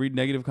don't have to read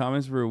negative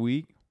comments for a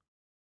week.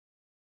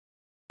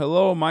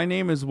 Hello, my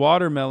name is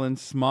Watermelon.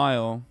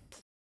 Smile.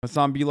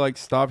 Hasan, be like,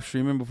 stop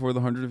streaming before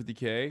the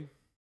 150K.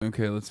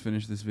 Okay, let's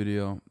finish this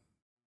video.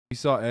 We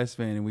saw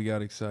S-Fan and we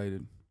got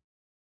excited.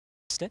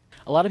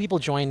 A lot of people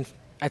join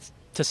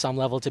to some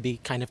level to be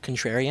kind of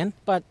contrarian,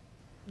 but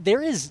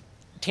there is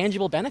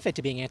tangible benefit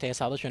to being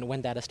anti-establishment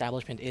when that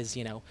establishment is,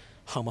 you know,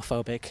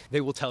 homophobic.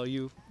 They will tell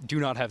you, do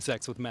not have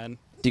sex with men.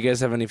 Do you guys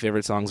have any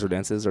favorite songs or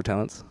dances or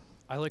talents?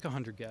 I like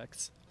 100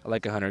 Gex. I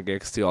like 100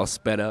 Gex too, all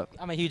sped up.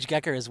 I'm a huge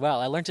Gecker as well.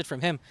 I learned it from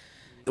him.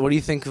 What do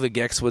you think the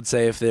Gex would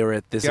say if they were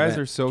at this event? You guys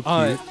are so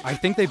cute. I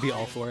think they'd be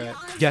all for it.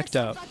 Gecked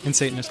up in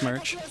Satanist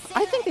merch.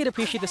 I think they'd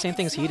appreciate the same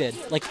things he did,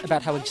 like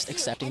about how just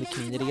accepting the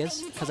community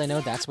is, because I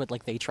know that's what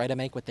like they try to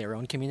make with their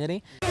own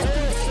community.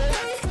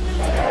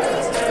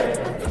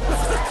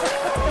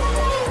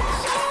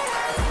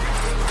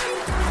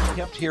 I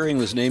kept hearing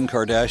this name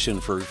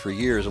Kardashian for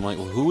years. I'm like,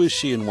 well, who is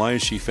she and why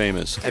is she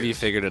famous? Have you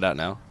figured it out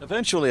now?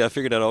 Eventually, I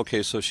figured out,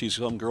 okay, so she's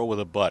some girl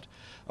with a butt.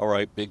 All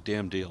right, big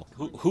damn deal.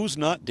 Who's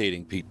not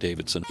dating Pete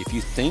Davidson? If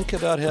you think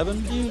about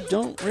heaven, you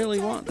don't really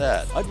want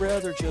that. I'd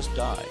rather just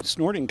die.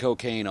 Snorting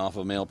cocaine off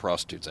a male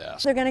prostitute's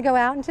ass. They're going to go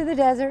out into the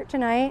desert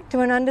tonight to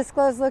an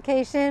undisclosed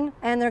location,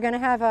 and they're going to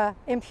have a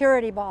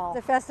impurity ball.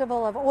 It's a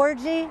festival of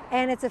orgy,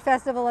 and it's a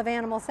festival of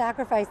animal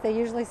sacrifice. They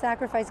usually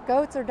sacrifice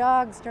goats or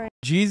dogs during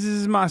Jesus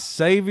is my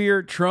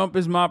savior. Trump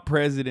is my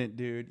president,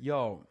 dude.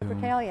 Yo.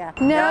 Regalia.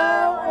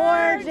 No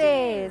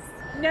orgies.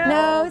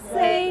 No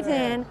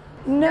Satan.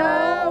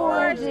 No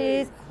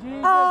orgies.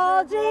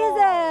 All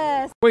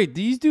Jesus. Wait,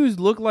 these dudes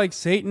look like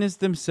Satanists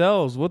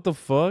themselves. What the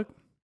fuck?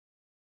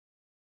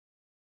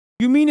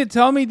 You mean to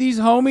tell me these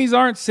homies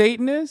aren't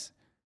Satanists?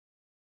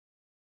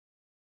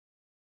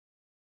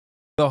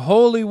 The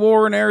holy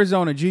war in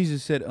Arizona,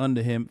 Jesus said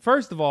unto him.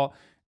 First of all,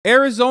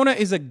 Arizona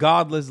is a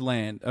godless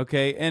land,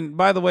 okay? And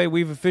by the way,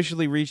 we've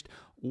officially reached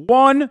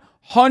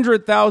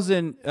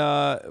 100,000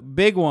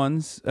 big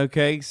ones,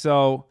 okay?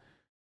 So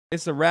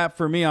it's a wrap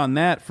for me on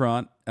that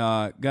front.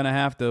 Gonna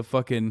have to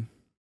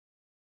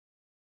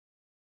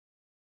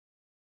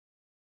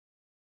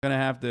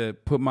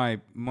put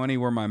my money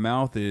where my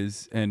mouth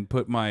is and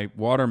put my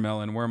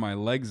watermelon where my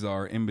legs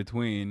are in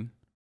between.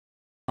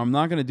 I'm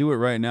not gonna do it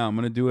right now. I'm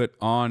gonna do it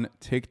on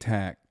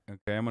TikTok,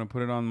 okay? I'm gonna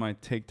put it on my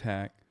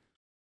TikTok.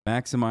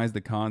 Maximize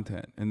the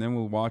content, and then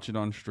we'll watch it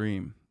on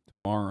stream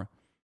tomorrow.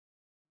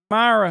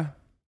 Mara,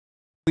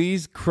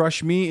 please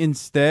crush me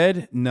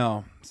instead.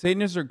 No.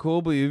 Satanists are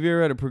cool, but have you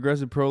ever had a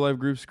progressive pro-life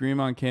group scream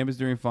on campus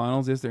during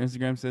finals? Yes, their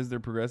Instagram says they're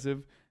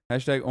progressive.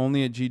 Hashtag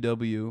only at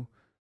GW. You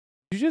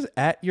just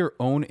at your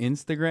own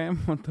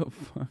Instagram? What the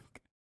fuck?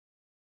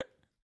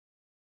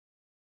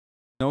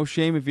 No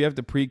shame if you have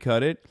to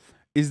pre-cut it.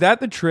 Is that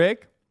the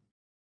trick?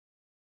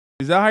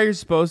 Is that how you're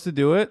supposed to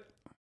do it?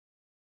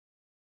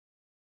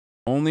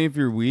 Only if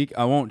you're weak.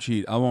 I won't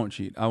cheat. I won't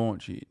cheat. I won't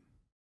cheat.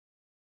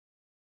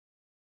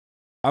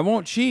 I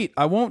won't cheat.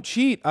 I won't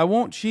cheat. I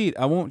won't cheat.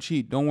 I won't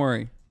cheat. Don't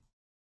worry.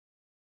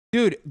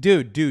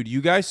 Dude.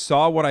 You guys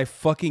saw what I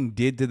fucking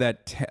did to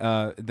that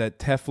that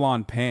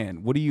Teflon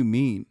pan. What do you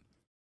mean?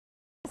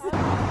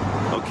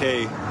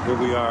 Okay, here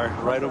we are.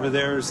 Right over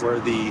there is where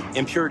the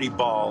impurity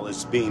ball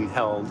is being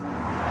held.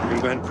 I'm going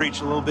to go ahead and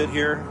preach a little bit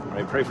here.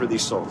 I pray for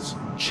these souls.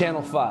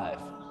 Channel 5,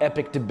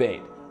 Epic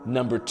Debate,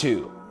 number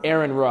 2.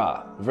 Aaron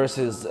Ra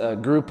versus a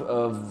group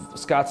of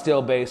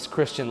Scottsdale-based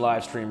Christian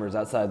live streamers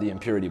outside the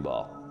impurity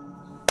ball.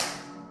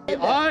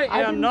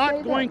 I am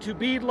not going to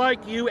be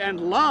like you and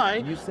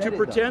lie to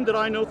pretend that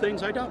I know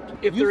things I don't.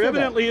 If there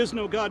evidently is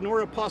no God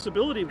nor a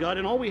possibility of God,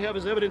 and all we have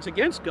is evidence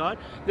against God,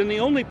 then the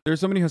only... There's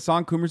so many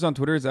Hassan Kumars on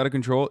Twitter, it's out of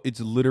control. It's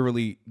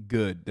literally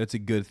good. That's a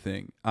good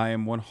thing. I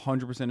am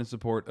 100% in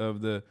support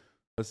of the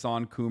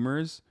Hassan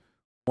Kumars.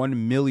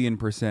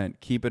 1,000,000%.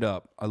 Keep it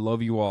up. I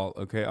love you all,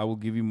 okay? I will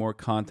give you more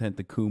content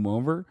to coom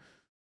over.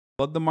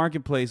 Flood the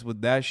marketplace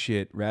with that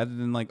shit rather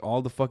than like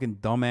all the fucking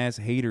dumbass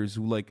haters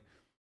who like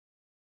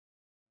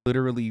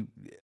literally...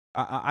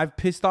 I've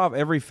pissed off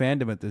every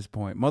fandom at this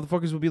point.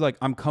 Motherfuckers will be like,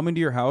 I'm coming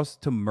to your house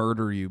to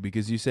murder you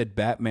because you said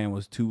Batman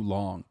was too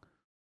long.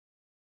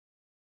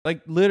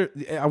 Like,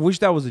 literally, I wish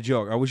that was a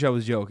joke. I wish I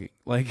was joking.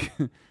 Like,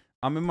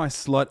 I'm in my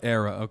slut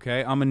era,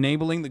 okay? I'm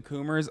enabling the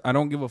Coomers. I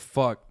don't give a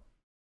fuck.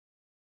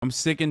 I'm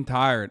sick and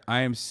tired. I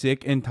am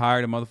sick and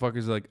tired of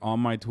motherfuckers like on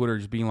my Twitter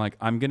just being like,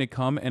 I'm gonna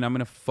come and I'm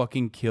gonna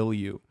fucking kill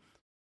you.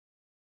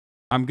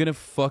 I'm gonna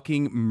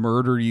fucking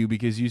murder you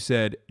because you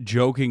said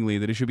jokingly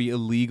that it should be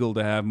illegal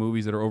to have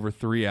movies that are over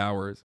 3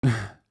 hours.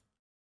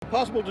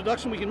 possible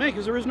deduction we can make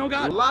is there is no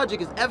God. Logic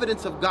is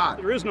evidence of God.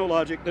 There is no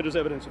logic that is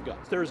evidence of God.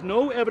 There is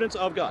no evidence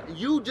of God.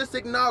 You just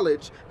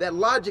acknowledge that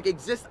logic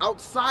exists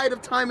outside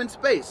of time and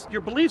space. Your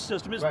belief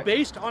system is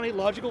based on a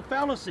logical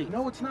fallacy.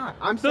 No, it's not.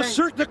 I'm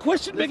saying... The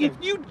question being,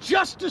 you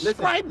just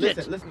described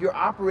it. Listen, you're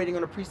operating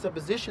on a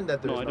presupposition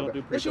that there is no God. I don't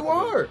do Yes, you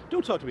are.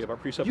 Don't talk to me about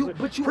presupposition.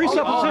 But you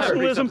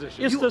Presuppositionalism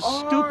is the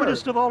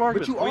stupidest of all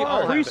arguments. But you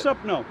are.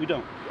 No, we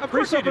don't. Of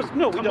course you do.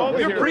 No, we don't.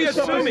 You're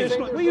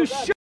presupposing. Well, you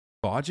should.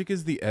 Logic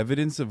is the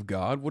evidence of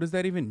God? What does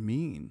that even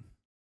mean?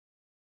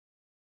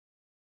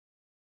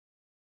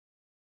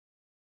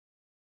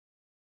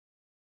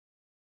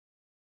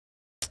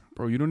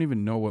 Bro, you don't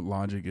even know what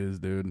logic is,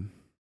 dude.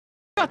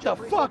 Shut the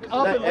fuck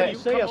up and let me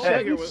say a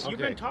sentence. You've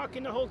been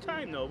talking the whole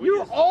time, though.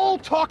 You're all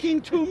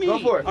talking to me. Go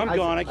for it. I'm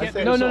gone. I can't.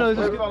 No.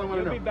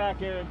 You'll be back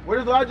here. Where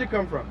does logic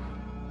come from?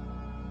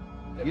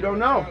 You don't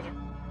know.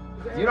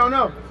 You don't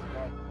know.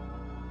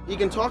 He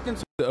can talk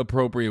into the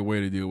appropriate way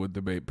to deal with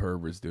debate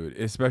perverts, dude.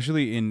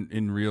 Especially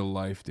in real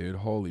life, dude.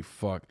 Holy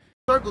fuck.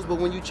 Circles, but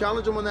when you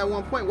challenge him on that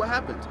one point, what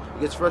happens?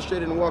 He gets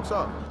frustrated and walks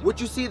off. What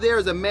you see there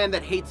is a man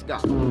that hates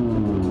God.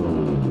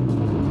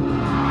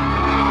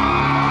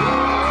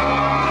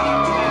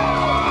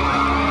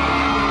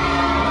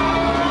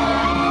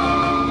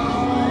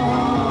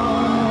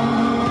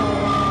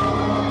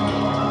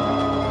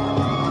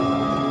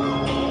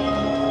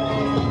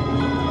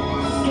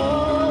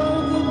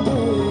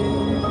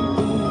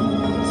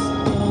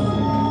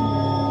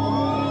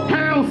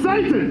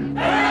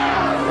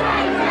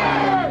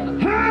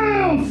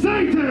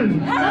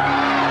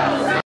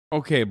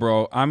 Okay,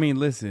 bro. I mean,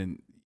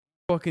 listen.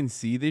 Fucking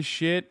see this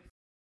shit?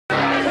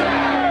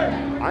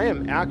 I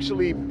am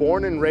actually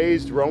born and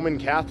raised Roman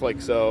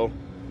Catholic, so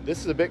this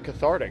is a bit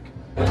cathartic.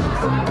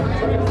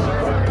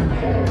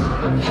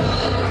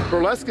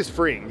 Burlesque is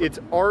free. It's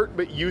art,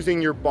 but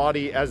using your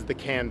body as the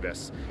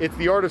canvas. It's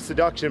the art of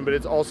seduction, but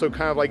it's also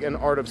kind of like an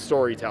art of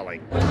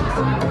storytelling.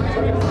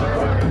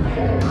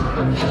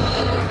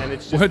 And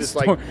it's just this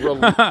like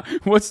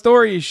what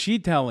story is she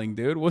telling,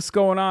 dude? What's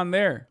going on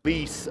there?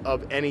 Release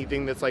of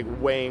anything that's like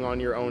weighing on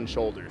your own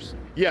shoulders.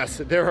 Yes,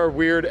 there are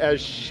weird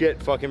as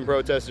shit fucking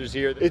protesters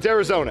here. It's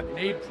Arizona.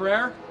 Need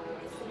prayer?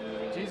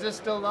 Jesus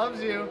still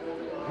loves you.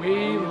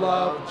 We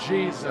love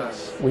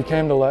Jesus. We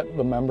came to let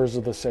the members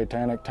of the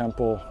Satanic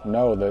Temple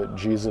know that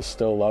Jesus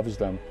still loves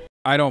them.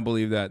 I don't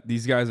believe that.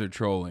 These guys are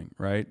trolling,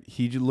 right?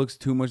 He just looks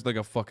too much like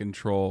a fucking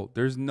troll.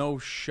 There's no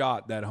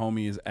shot that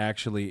homie is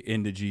actually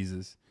into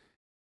Jesus.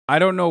 I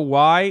don't know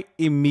why.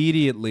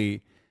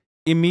 Immediately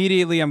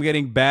I'm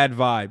getting bad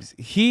vibes.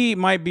 He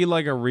might be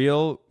like a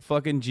real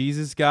fucking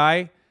Jesus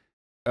guy.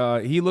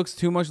 He looks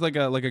too much like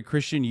a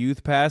Christian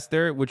youth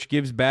pastor, which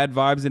gives bad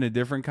vibes in a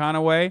different kind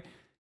of way.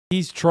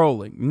 He's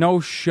trolling.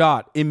 No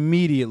shot.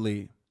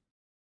 Immediately.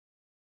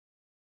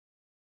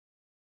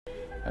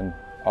 And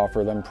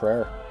offer them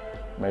prayer.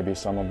 Maybe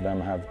some of them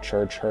have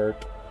church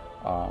hurt,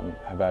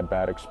 have had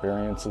bad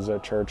experiences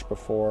at church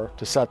before.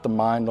 To set the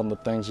mind on the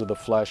things of the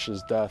flesh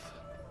is death,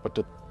 but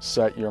to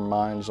set your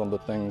minds on the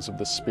things of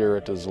the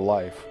spirit is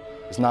life.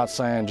 It's not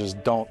saying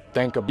just don't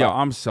think about... Yo,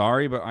 I'm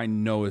sorry, but I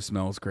know it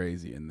smells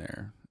crazy in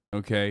there.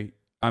 Okay?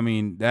 I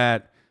mean,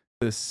 the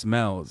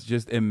smells.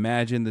 Just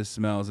imagine the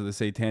smells of the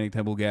Satanic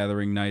Temple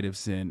Gathering Night of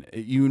Sin.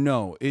 You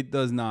know, it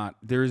does not.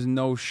 There's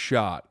no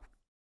shot.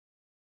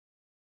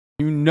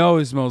 You know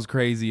it smells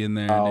crazy in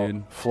there,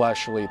 dude.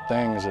 Fleshly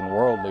things and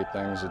worldly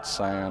things, it's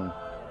saying,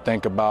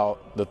 think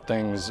about the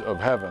things of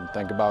heaven.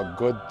 Think about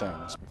good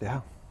things.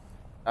 Yeah.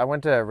 I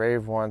went to a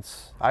rave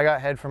once. I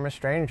got head from a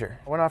stranger.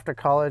 I went off to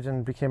college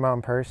and became out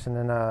in person.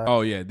 And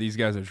oh, yeah, these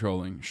guys are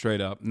trolling. Straight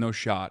up. No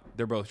shot.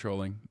 They're both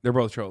trolling. They're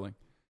both trolling.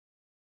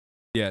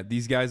 Yeah,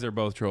 these guys are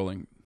both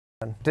trolling.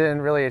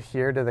 Didn't really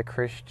adhere to the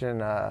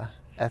Christian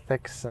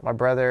ethics. My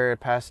brother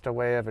passed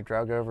away of a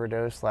drug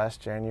overdose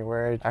last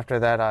January. After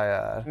that,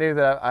 I knew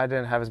that I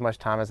didn't have as much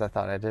time as I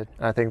thought I did.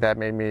 And I think that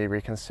made me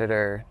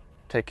reconsider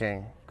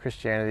taking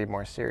Christianity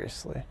more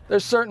seriously.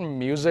 There's certain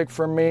music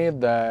for me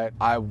that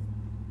I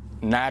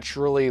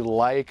naturally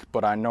like,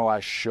 but I know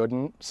I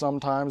shouldn't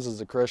sometimes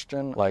as a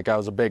Christian. Like, I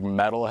was a big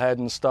metalhead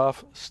and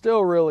stuff.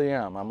 Still really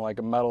am. I'm like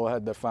a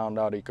metalhead that found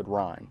out he could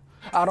rhyme.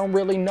 I don't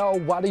really know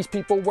why these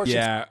people worship.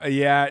 No.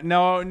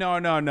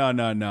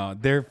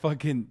 They're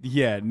fucking,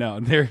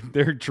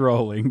 they're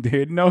trolling,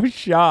 dude. No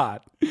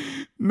shot.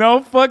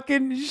 No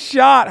fucking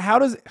shot. How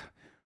does,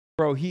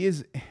 bro,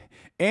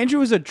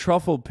 Andrew is a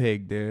truffle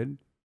pig, dude.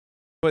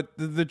 But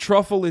the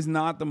truffle is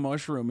not the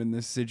mushroom in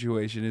this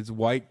situation. It's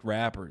white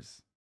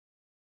rappers.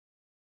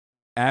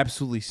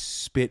 Absolutely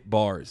spit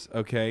bars,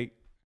 okay?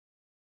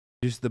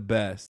 Just the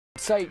best.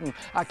 Satan,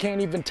 I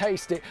can't even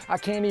taste it. I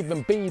can't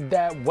even be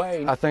that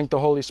way. I think the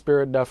Holy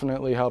Spirit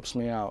definitely helps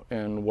me out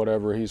in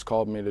whatever he's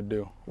called me to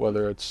do,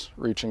 whether it's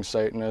reaching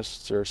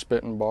Satanists or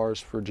spitting bars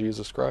for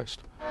Jesus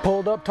Christ.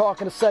 Pulled up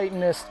talking to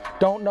Satanists,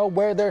 don't know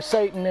where their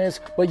Satan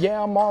is, but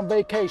yeah, I'm on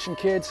vacation,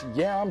 kids.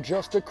 Yeah, I'm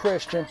just a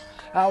Christian,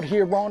 out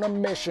here on a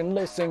mission.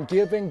 Listen,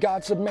 giving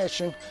God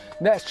submission.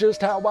 That's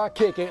just how I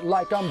kick it,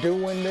 like I'm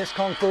doing this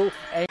kung fu.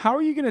 How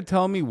are you gonna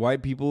tell me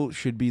white people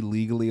should be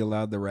legally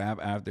allowed to rap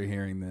after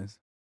hearing this?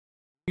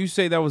 You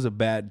say that was a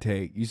bad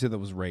take. You said that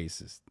was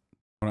racist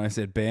when I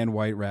said ban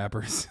white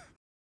rappers.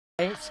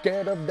 Ain't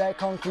scared of that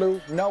kung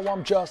flu. No,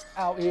 I'm just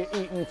out here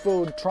eating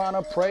food, trying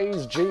to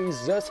praise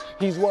Jesus.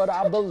 He's what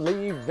I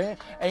believe in.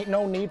 Ain't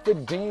no need for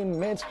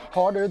demons,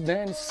 harder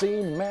than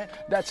cement.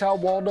 That's how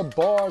all the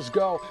bars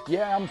go.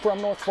 Yeah, I'm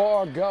from North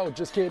Fargo.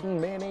 Just kidding,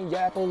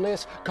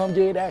 Minneapolis. Come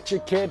get at your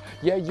kid.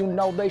 Yeah, you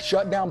know they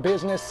shut down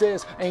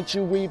businesses. Ain't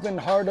you even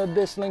heard of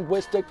this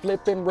linguistic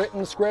flipping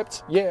written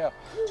scripts? Yeah.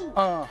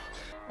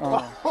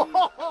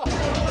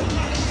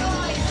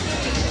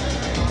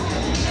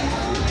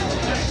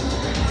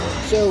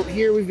 So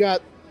here we've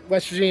got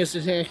West Virginia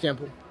Satanic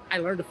Temple. I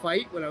learned to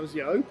fight when I was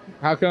young.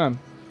 How come?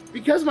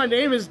 Because my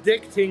name is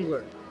Dick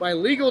Tingler. My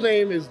legal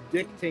name is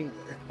Dick Tingler.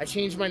 I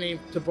changed my name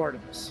to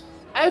Barnabas.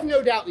 I have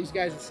no doubt these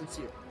guys are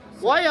sincere.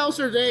 Why else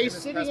are they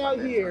sitting out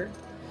here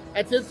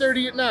at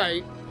 10:30 at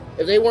night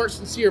if they weren't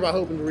sincere about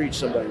hoping to reach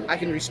somebody? I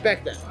can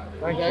respect that,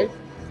 okay?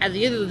 At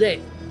the end of the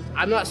day,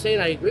 I'm not saying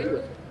I agree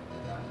with it.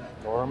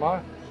 Nor am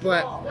I.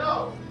 But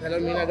that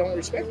doesn't mean I don't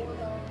respect it.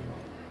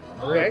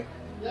 Okay?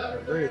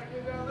 Agreed.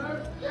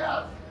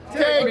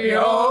 Take me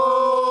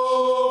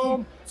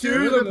home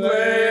to the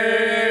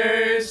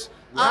place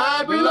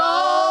I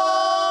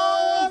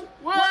belong,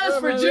 West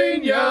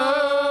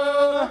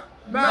Virginia,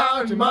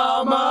 Mountain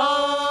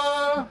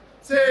Mama.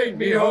 Take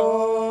me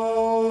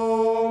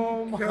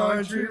home,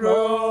 country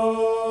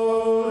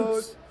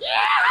roads.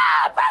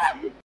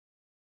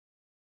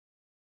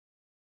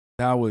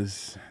 That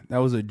was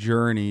a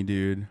journey,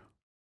 dude.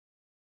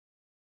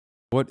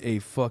 What a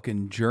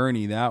fucking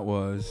journey that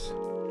was.